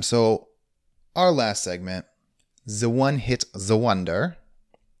all the time. So our last segment, The One Hit The Wonder,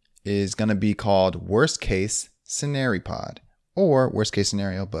 is going to be called Worst Case Scenario Pod. Or worst case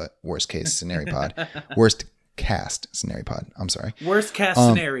scenario, but worst case scenario pod. Worst cast scenario pod. I'm sorry. Worst cast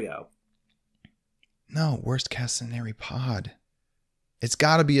scenario. No, worst cast scenario pod. It's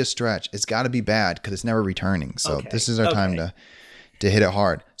got to be a stretch. It's got to be bad because it's never returning. So This is our time to hit it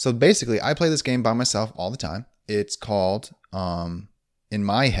hard. So basically, I play this game by myself all the time. It's called, in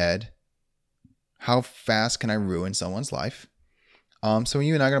my head, How Fast Can I Ruin Someone's Life? So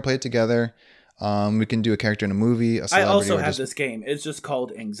you and I are going to play it together. We can do a character in a movie, a celebrity. I also have this game. It's just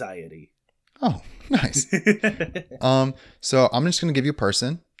called Anxiety. Oh, nice. So I'm just going to give you a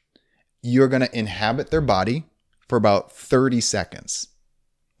person, you're going to inhabit their body for about 30 seconds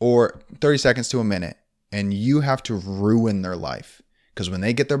or 30 seconds to a minute, and you have to ruin their life. Because when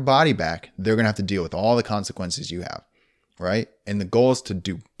they get their body back, they're going to have to deal with all the consequences you have, right? And the goal is to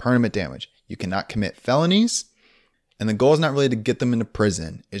do permanent damage. You cannot commit felonies, and the goal is not really to get them into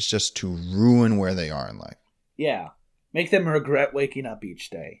prison. It's just to ruin where they are in life. Yeah. Make them regret waking up each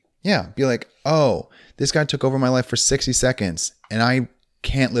day. Yeah. Be like, oh, this guy took over my life for 60 seconds, and I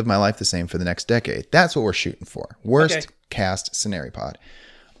can't live my life the same for the next decade. That's what we're shooting for. Worst cast scenario pod.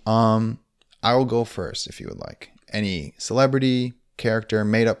 I will go first if you would like. Any celebrity, character,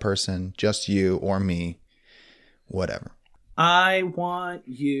 made up person, just you or me, whatever. I want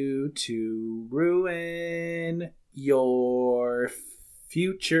you to ruin your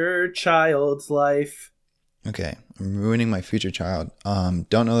future child's life. Okay, I'm ruining my future child.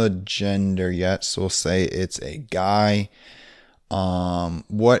 Don't know the gender yet, so we'll say it's a guy.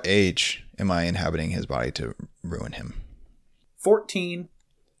 What age am I inhabiting his body to ruin him? 14.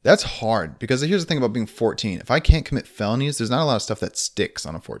 That's hard, because here's the thing about being 14. If I can't commit felonies, there's not a lot of stuff that sticks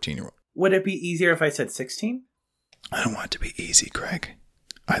on a 14-year-old. Would it be easier if I said 16? I don't want it to be easy, Craig.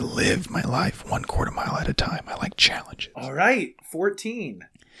 I live my life 1/4 mile at a time. I like challenges. All right, 14.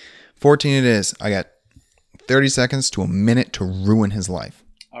 14 it is. I got 30 seconds to a minute to ruin his life.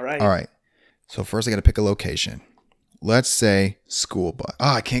 All right. All right. So first I got to pick a location. Let's say school bus.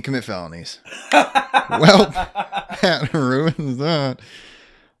 Oh, I can't commit felonies. Well, that ruins that.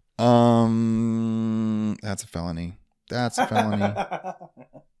 That's a felony. That's a felony.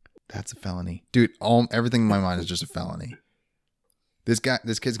 That's a felony. Dude, everything in my mind is just a felony. This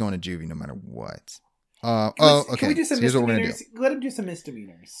kid's going to juvie no matter what. Okay. Can we do some so here's what we're gonna do. Let him do some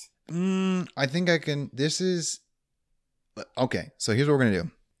misdemeanors. I think I can. Okay, so here's what we're going to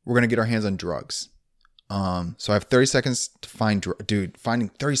do. We're going to get our hands on drugs. So I have 30 seconds to find finding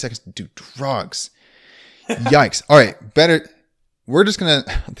 30 seconds to do drugs. Yikes. All right, better. We're just going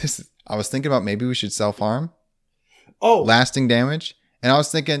to, I was thinking about maybe we should self-harm. Oh. Lasting damage. And I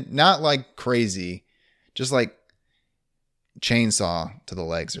was thinking not like crazy, just like chainsaw to the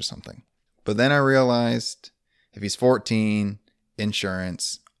legs or something. But then I realized if he's 14,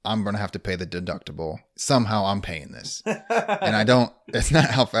 insurance, I'm going to have to pay the deductible. Somehow I'm paying this. And it's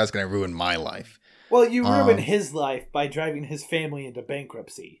not how fast can I ruin my life. Well, you ruined his life by driving his family into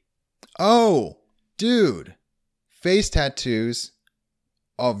bankruptcy. Oh, dude. Face tattoos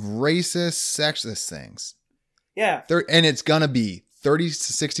of racist, sexist things. Yeah. And it's going to be 30 to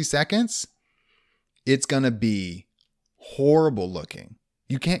 60 seconds. It's going to be horrible looking.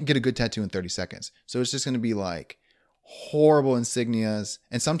 You can't get a good tattoo in 30 seconds. So it's just going to be like horrible insignias.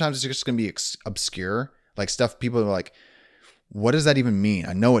 And sometimes it's just going to be obscure. Like stuff people are like, what does that even mean?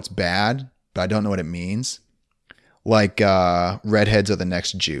 I know it's bad, but I don't know what it means. Like redheads are the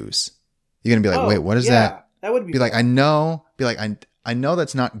next Jews. You're going to be like, wait, what is that? That would be like, I know. Be like, I know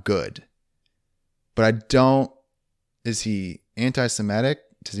that's not good. But I don't. Is he anti-Semitic?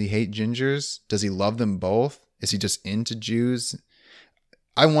 Does he hate gingers? Does he love them both? Is he just into Jews?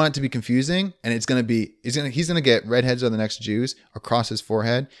 I want it to be confusing, and it's gonna be. He's gonna get redheads are the next Jews across his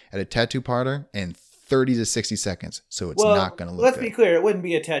forehead at a tattoo parlor in 30 to 60 seconds. So it's not gonna look. Let's good. be clear. It wouldn't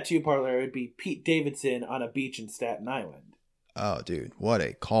be a tattoo parlor. It would be Pete Davidson on a beach in Staten Island. Oh, dude, what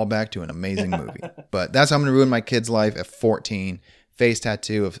a callback to an amazing movie. But that's how I'm gonna ruin my kid's life at 14. Face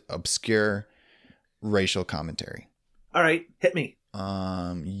tattoo of obscure racial commentary. All right, hit me.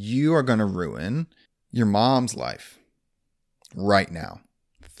 You are gonna ruin your mom's life right now.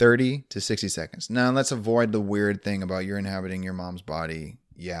 30 to 60 seconds. Now, let's avoid the weird thing about you're inhabiting your mom's body.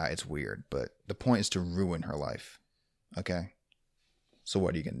 Yeah, it's weird, but the point is to ruin her life. Okay? So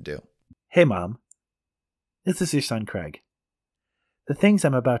what are you going to do? Hey, Mom. This is your son, Craig. The things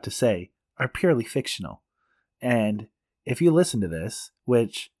I'm about to say are purely fictional. And if you listen to this,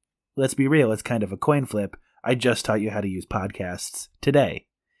 which, let's be real, it's kind of a coin flip, I just taught you how to use podcasts today.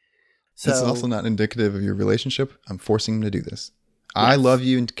 So, it's also not indicative of your relationship. I'm forcing him to do this. Yes. I love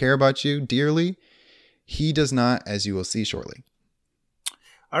you and care about you dearly. He does not, as you will see shortly.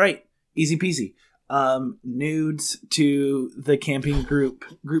 All right. Easy peasy. Nudes to the camping group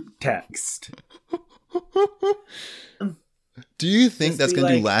text. Do you think that's going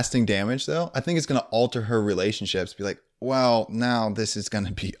to do lasting damage, though? I think it's going to alter her relationships. Be like, well, now this is going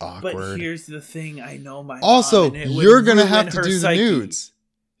to be awkward. But here's the thing. I know my also, mom, you're going to have to do the nudes.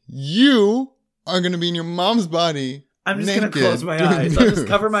 You are going to be in your mom's body. I'm just going to close my eyes. I'll just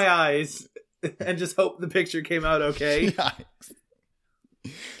cover my eyes and just hope the picture came out okay.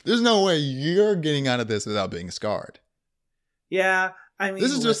 There's no way you're getting out of this without being scarred. Yeah, I mean,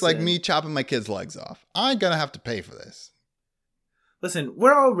 this is just like me chopping my kid's legs off. I'm going to have to pay for this. Listen,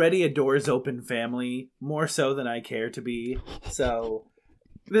 we're already a doors open family, more so than I care to be. So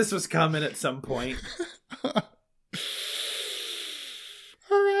this was coming at some point. All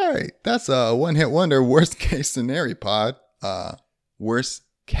right. That's a one-hit wonder worst case scenario pod. Worst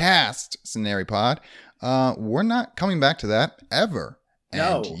cast scenario pod. We're not coming back to that ever. And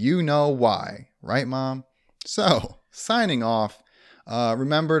No. you know why, right, Mom? So, signing off.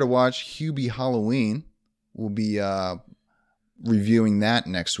 Remember to watch Hubie Halloween. We'll be reviewing that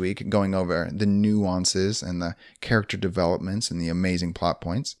next week, going over the nuances and the character developments and the amazing plot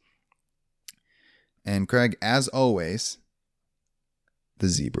points. And Craig, as always, the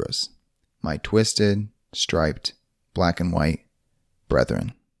zebras, my twisted, striped, black and white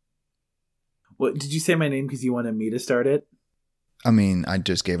brethren. What did you say my name because you wanted me to start it? I mean, I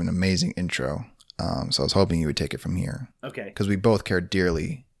just gave an amazing intro, so I was hoping you would take it from here. Okay. Because we both care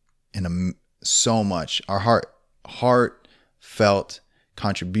dearly and so much. Our heartfelt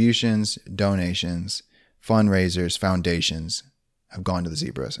contributions, donations, fundraisers, foundations have gone to the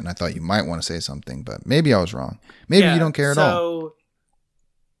zebras. And I thought you might want to say something, but maybe I was wrong. Maybe you don't care at all. So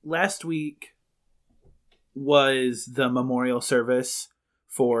last week was the memorial service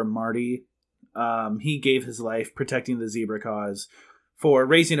for Marty. He gave his life protecting the zebra cause, for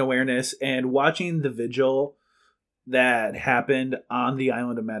raising awareness, and watching the vigil that happened on the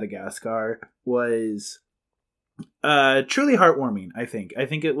island of Madagascar was truly heartwarming. I think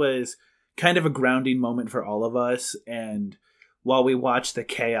it was kind of a grounding moment for all of us. And while we watch the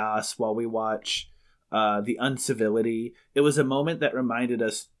chaos, while we watch the uncivility, it was a moment that reminded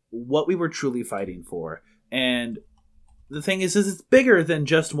us what we were truly fighting for. And the thing is it's bigger than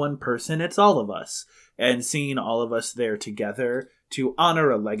just one person. It's all of us. And seeing all of us there together to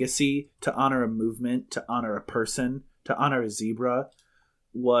honor a legacy, to honor a movement, to honor a person, to honor a zebra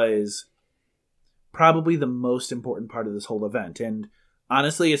was probably the most important part of this whole event. And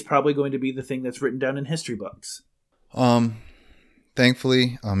honestly, it's probably going to be the thing that's written down in history books.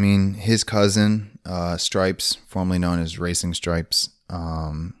 Thankfully, I mean, his cousin, Stripes, formerly known as Racing Stripes,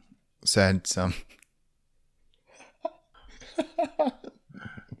 said some...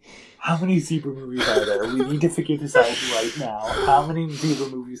 How many zebra movies are there? We need to figure this out right now. How many zebra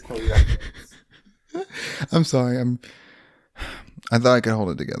movies can we reference? I'm sorry. I thought I could hold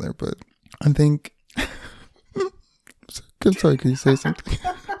it together, but I think... I'm sorry, can you say something?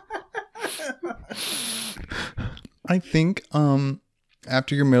 I think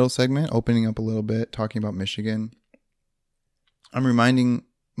after your middle segment, opening up a little bit, talking about Michigan, I'm reminding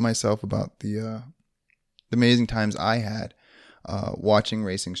myself about the amazing times I had watching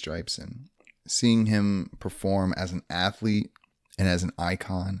Racing Stripes and seeing him perform as an athlete and as an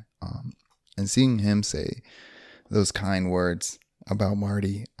icon, and seeing him say those kind words about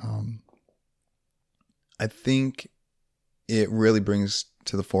Marty. I think it really brings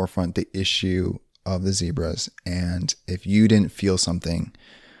to the forefront the issue of the zebras. And if you didn't feel something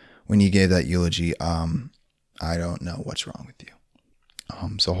when you gave that eulogy, I don't know what's wrong with you.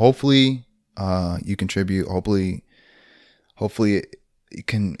 So hopefully you contribute. Hopefully you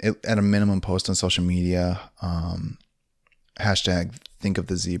can, at a minimum, post on social media, hashtag think of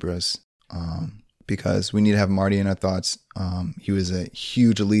the zebras, because we need to have Marty in our thoughts. He was a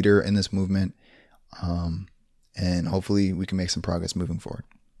huge leader in this movement. And hopefully we can make some progress moving forward.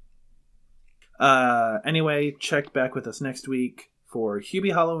 Anyway, check back with us next week for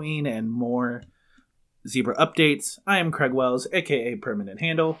Hubie Halloween and more zebra updates. I am Craig Wells, aka Permanent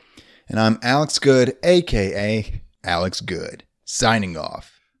Handle. And I'm Alex Good, aka Alex Good. Signing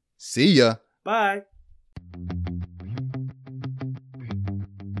off. See ya. Bye.